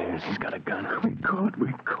on the stairs. He's got a gun. We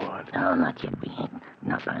caught. No, not yet. We ain't.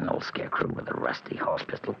 Not by an old scarecrow with a rusty horse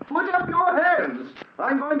pistol. Put up your hands.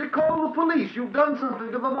 I'm going to call the police. You've done something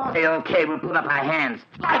to the boss. Okay, we'll put up our hands.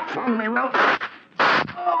 Right from me, Will.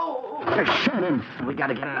 Oh! Shoot him. We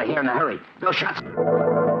gotta get out of here in a hurry. No shots.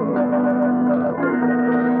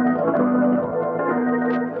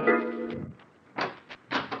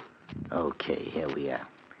 Okay, here we are.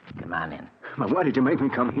 Come on in. But why did you make me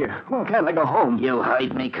come here? Why can't I go home? You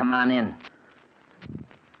heard me. Come on in.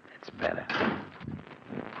 That's better.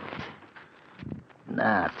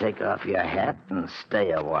 Now, take off your hat and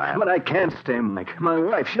stay a while. But I can't stay, Mike. My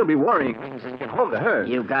wife, she'll be worrying. Get home to her.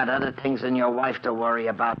 You got other things than your wife to worry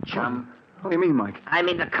about, chum. What do you mean, Mike? I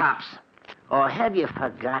mean the cops. Or have you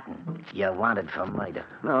forgotten you're wanted for murder?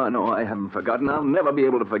 No, I haven't forgotten. I'll never be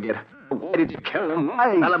able to forget. Why did you kill them?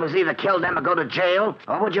 Why? Well, it was either kill them or go to jail.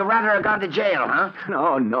 Or would you rather have gone to jail, huh?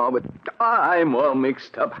 No, but I'm all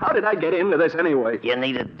mixed up. How did I get into this anyway? You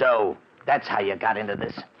needed dough. That's how you got into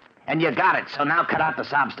this. And you got it, so now cut out the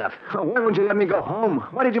sob stuff. Why won't you let me go home?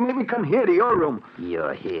 Why did you make me come here to your room?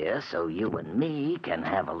 You're here so you and me can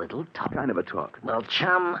have a little talk. What kind of a talk? Well,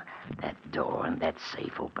 chum, that door and that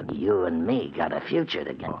safe open. You and me got a future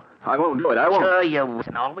together. Oh, I won't do it. I won't. Sure you will.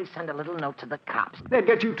 And always send a little note to the cops. They'd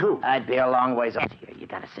get you, too. I'd be a long ways off here. You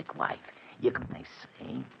got a sick wife. You can, they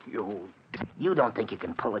say. You don't think you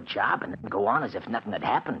can pull a job and go on as if nothing had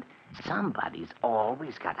happened. Somebody's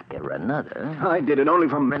always got to be another. I did it only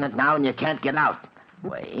for a minute now, and you can't get out.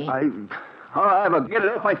 Wait. I will get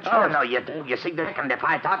it off my chest. Oh, no, you do. You see, and if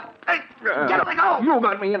I talk... Hey, get it, go! You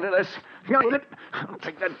got me into this. I'll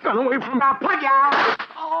take that gun away from me. I'll plug you out!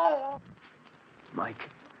 Oh! Mike.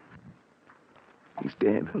 He's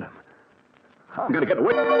dead. I'm going to get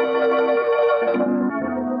away.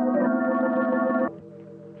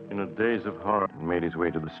 In a daze of horror, he made his way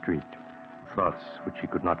to the street. Thoughts which he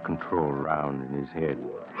could not control round in his head.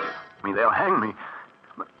 They'll hang me.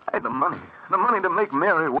 But I had the money to make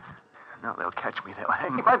Mary. Now they'll catch me. They'll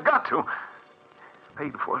hang me. I've got to.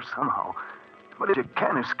 Paid for somehow. But you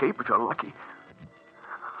can escape if you're lucky.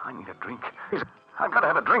 I need a drink. I've got to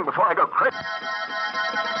have a drink before I go crazy.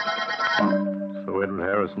 So Edward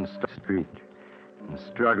Harrison stopped the street and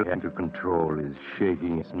struggling to control his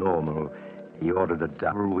shaking as normal. He ordered a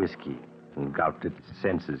double whiskey and gulped it. His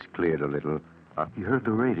senses cleared a little. He heard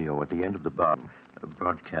the radio at the end of the bar,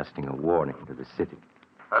 broadcasting a warning to the city.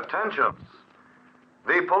 Attention.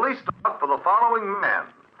 The police stop for the following man.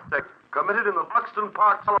 They're committed in the Buxton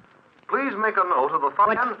Park. Please make a note of the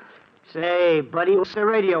following. Say, buddy, what's the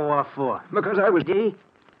radio off for? Because I was... Did he?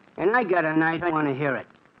 And I got a night I want to hear it.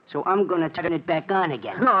 So I'm going to turn it back on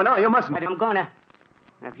again. No, you mustn't. But I'm going to.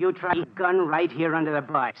 If you try a gun right here under the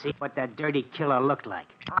bar, see what that dirty killer looked like.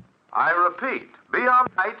 I repeat, beyond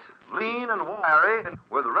height, lean and wiry,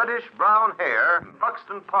 with reddish-brown hair, in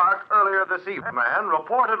Buxton Park earlier this evening. Man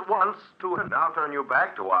reported once to... Now turn you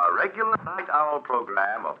back to our regular night owl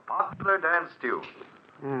program of popular dance tunes.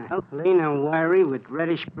 Lean and wiry with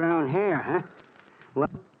reddish-brown hair, huh? Well,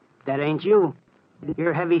 that ain't you.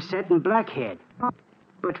 You're heavy-set and black-haired.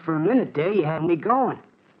 But for a minute there, you had me going.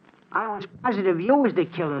 I was positive you was the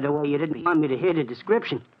killer the way you didn't want me to hear the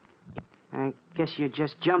description. I guess you're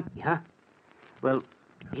just jumpy, huh? Well,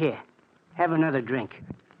 here, have another drink.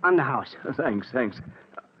 On the house. Thanks.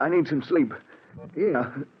 I need some sleep. Yeah,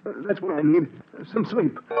 that's what I need. Some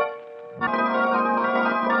sleep.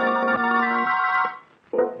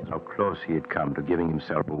 How close he had come to giving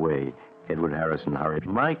himself away, Edward Harrison hurried.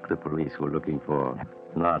 Mike the police were looking for,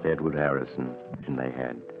 not Edward Harrison. And they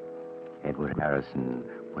had. Edward Harrison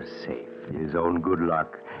was safe. His own good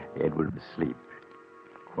luck, Edward was asleep.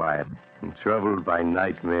 Quiet and troubled by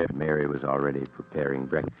nightmare, Mary was already preparing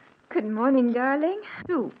breakfast. Good morning, darling.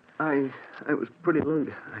 Who? I was pretty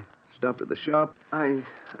late. I stopped at the shop. I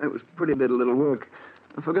was pretty late, a little work.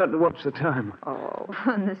 I forgot to watch the time. Oh,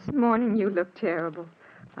 and this morning you look terrible.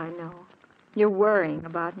 I know. You're worrying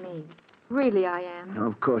about me. Really, I am.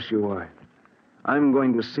 Of course you are. I'm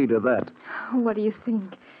going to see to that. What do you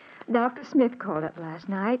think? Dr. Smith called up last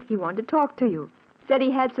night. He wanted to talk to you. Said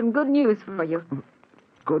he had some good news for you.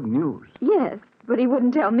 Good news? Yes, but he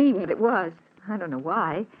wouldn't tell me what it was. I don't know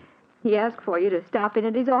why. He asked for you to stop in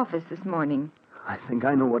at his office this morning. I think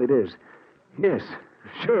I know what it is. Yes,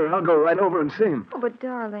 sure, I'll go right over and see him. Oh, but,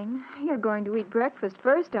 darling, you're going to eat breakfast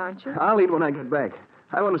first, aren't you? I'll eat when I get back.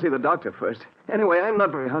 I want to see the doctor first. Anyway, I'm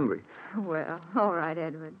not very hungry. Well, all right,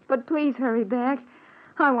 Edward. But please hurry back.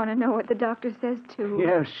 I want to know what the doctor says, too.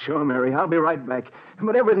 Yeah, sure, Mary. I'll be right back.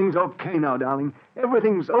 But everything's okay now, darling.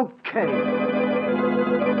 Everything's okay.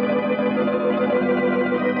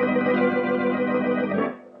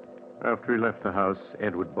 After he left the house,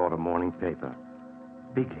 Edward bought a morning paper.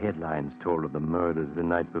 Big headlines told of the murders the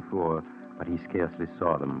night before, but he scarcely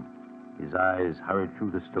saw them. His eyes hurried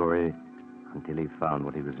through the story until he found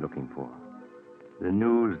what he was looking for. The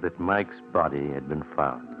news that Mike's body had been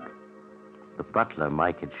found. The butler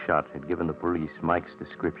Mike had shot had given the police Mike's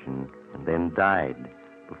description and then died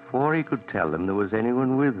before he could tell them there was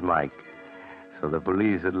anyone with Mike. So the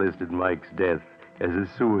police had listed Mike's death as a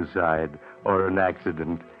suicide or an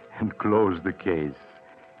accident and closed the case.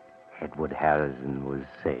 Edward Harrison was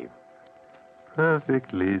safe.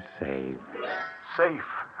 Perfectly safe. Safe.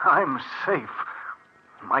 I'm safe.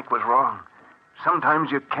 Mike was wrong. Sometimes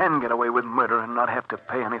you can get away with murder and not have to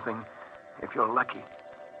pay anything if you're lucky.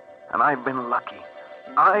 And I've been lucky.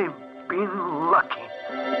 I've been lucky.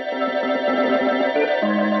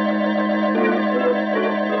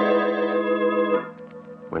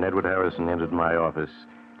 When Edward Harrison entered my office,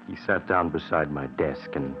 he sat down beside my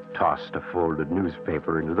desk and tossed a folded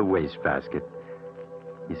newspaper into the wastebasket.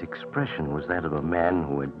 His expression was that of a man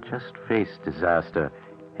who had just faced disaster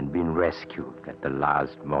and been rescued at the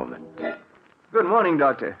last moment. Good morning,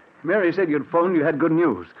 Doctor. Mary said you'd phoned. You had good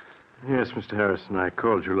news. Yes, Mr. Harrison, I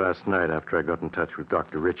called you last night after I got in touch with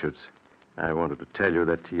Dr. Richards. I wanted to tell you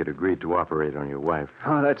that he had agreed to operate on your wife.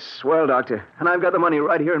 Oh, that's swell, Doctor. And I've got the money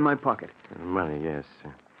right here in my pocket. Money, yes.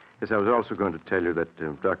 Yes, I was also going to tell you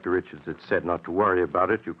that Dr. Richards had said not to worry about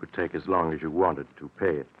it. You could take as long as you wanted to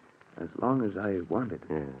pay it. As long as I wanted?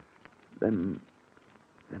 Yes. Then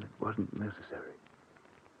it wasn't necessary.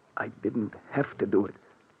 I didn't have to do it.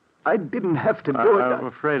 I didn't have to do it. I'm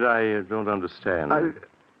afraid I don't understand.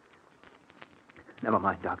 Never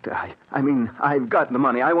mind, Doctor. I mean, I've got the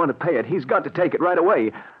money. I want to pay it. He's got to take it right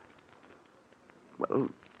away. Well,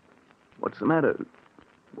 what's the matter?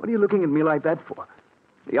 What are you looking at me like that for?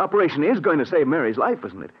 The operation is going to save Mary's life,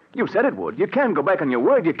 isn't it? You said it would. You can go back on your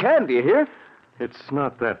word. You can, do you hear? It's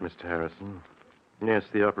not that, Mr. Harrison. Yes,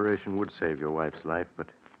 the operation would save your wife's life, but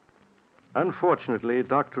unfortunately,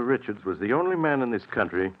 Dr. Richards was the only man in this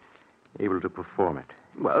country able to perform it.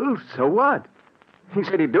 Well, so what? He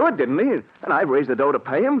said he'd do it, didn't he? And I've raised the dough to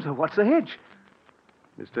pay him, so what's the hitch?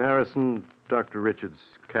 Mr. Harrison, Dr. Richards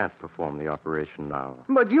can't perform the operation now.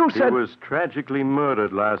 But you said... He was tragically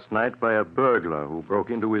murdered last night by a burglar who broke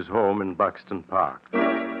into his home in Buxton Park.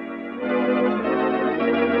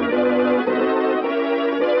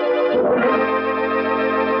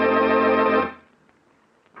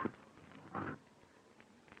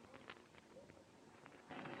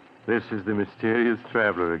 This is the mysterious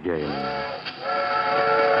traveler again.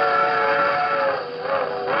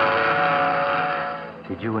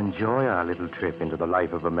 Did you enjoy our little trip into the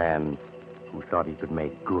life of a man who thought he could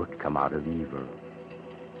make good come out of evil?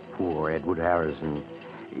 Poor Edward Harrison.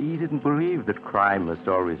 He didn't believe that crime must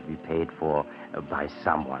always be paid for by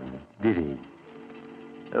someone, did he?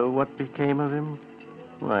 What became of him?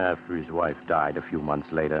 Well, after his wife died a few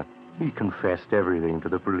months later, he confessed everything to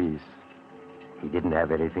the police. He didn't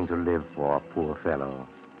have anything to live for, poor fellow.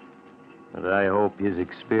 But I hope his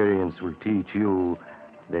experience will teach you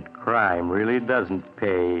that crime really doesn't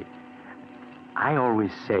pay. I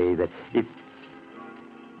always say that if...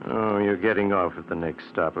 Oh, you're getting off at the next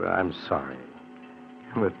stop. I'm sorry.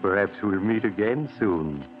 But perhaps we'll meet again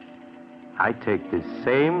soon. I take this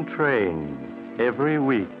same train every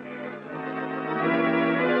week.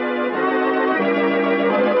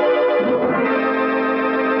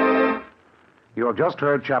 You have just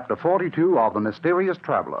heard Chapter 42 of The Mysterious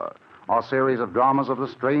Traveler, a series of dramas of the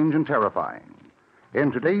strange and terrifying.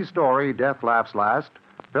 In today's story, Death Laughs Last,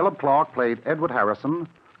 Philip Clark played Edward Harrison,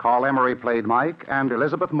 Carl Emery played Mike, and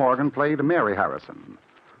Elizabeth Morgan played Mary Harrison.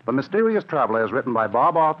 The Mysterious Traveler is written by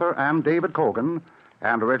Bob Arthur and David Cogan,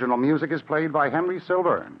 and original music is played by Henry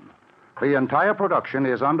Silverne. The entire production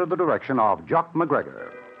is under the direction of Jock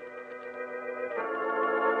McGregor.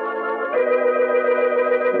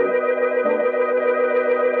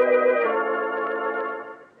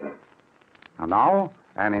 And now,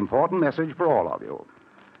 an important message for all of you.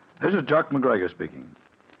 This is Jock McGregor speaking.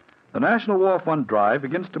 The National War Fund drive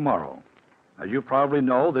begins tomorrow. As you probably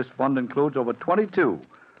know, this fund includes over 22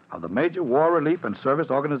 of the major war relief and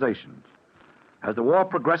service organizations. As the war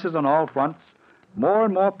progresses on all fronts, more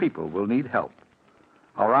and more people will need help.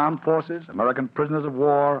 Our armed forces, American prisoners of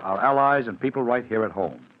war, our allies, and people right here at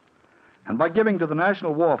home. And by giving to the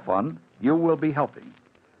National War Fund, you will be helping.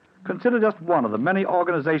 Consider just one of the many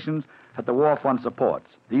organizations that the War Fund supports,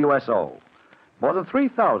 the USO. More than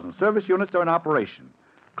 3,000 service units are in operation,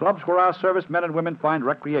 clubs where our servicemen and women find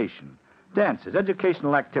recreation, dances,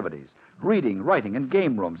 educational activities, reading, writing, and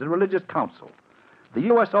game rooms, and religious counsel. The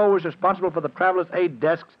USO is responsible for the traveler's aid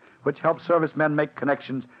desks, which help servicemen make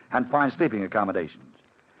connections and find sleeping accommodations.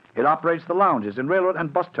 It operates the lounges in railroad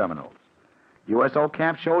and bus terminals. USO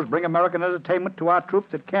camp shows bring American entertainment to our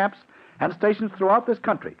troops at camps and stations throughout this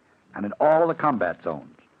country and in all the combat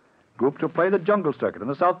zones. Groups will play the jungle circuit in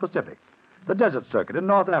the South Pacific, the desert circuit in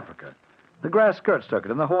North Africa, the grass skirt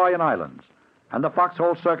circuit in the Hawaiian Islands, and the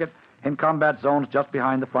foxhole circuit in combat zones just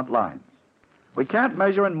behind the front lines. We can't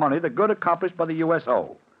measure in money the good accomplished by the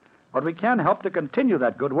USO, but we can help to continue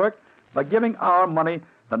that good work by giving our money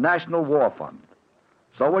the National War Fund.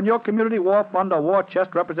 So when your community war fund or war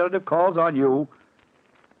chest representative calls on you,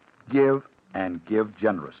 give and give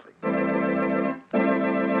generously.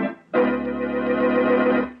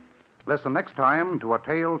 Listen next time to a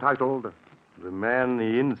tale titled The Man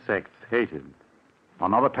the Insects Hated.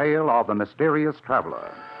 Another tale of the mysterious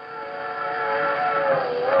traveler.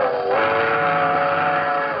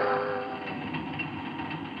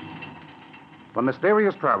 The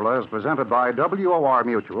Mysterious Traveler is presented by WOR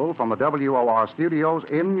Mutual from the WOR studios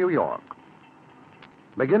in New York.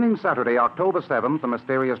 Beginning Saturday, October 7th, The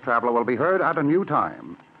Mysterious Traveler will be heard at a new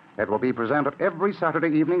time. It will be presented every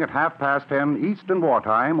Saturday evening at 10:30 Eastern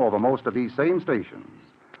Wartime over most of these same stations.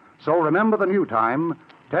 So remember the new time,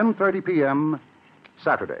 10:30 p.m.,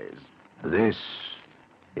 Saturdays. This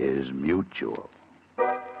is Mutual.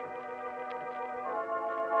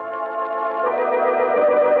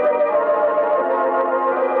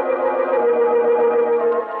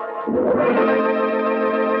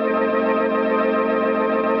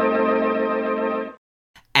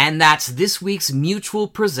 And that's this week's Mutual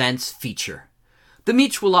Presents feature. The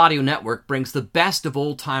Mutual Audio Network brings the best of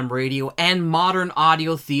old-time radio and modern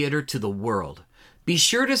audio theater to the world. Be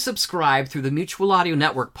sure to subscribe through the Mutual Audio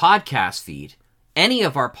Network podcast feed, any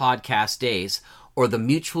of our podcast days, or the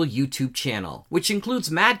Mutual YouTube channel, which includes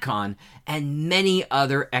MadCon and many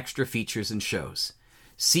other extra features and shows.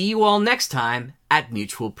 See you all next time at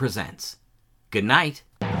Mutual Presents. Good night.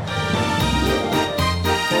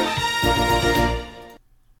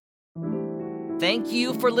 Thank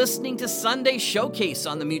you for listening to Sunday Showcase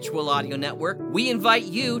on the Mutual Audio Network. We invite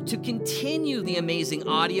you to continue the amazing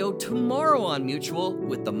audio tomorrow on Mutual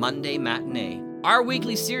with the Monday Matinee, our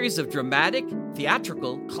weekly series of dramatic,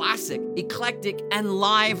 theatrical, classic, eclectic, and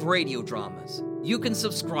live radio dramas. You can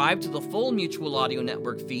subscribe to the full Mutual Audio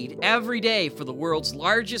Network feed every day for the world's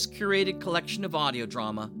largest curated collection of audio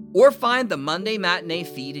drama, or find the Monday Matinee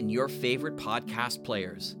feed in your favorite podcast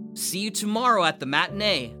players. See you tomorrow at the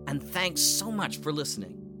Matinee, and thanks so much for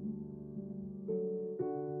listening.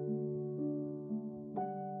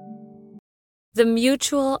 The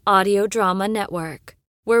Mutual Audio Drama Network,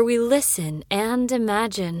 where we listen and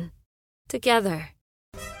imagine together.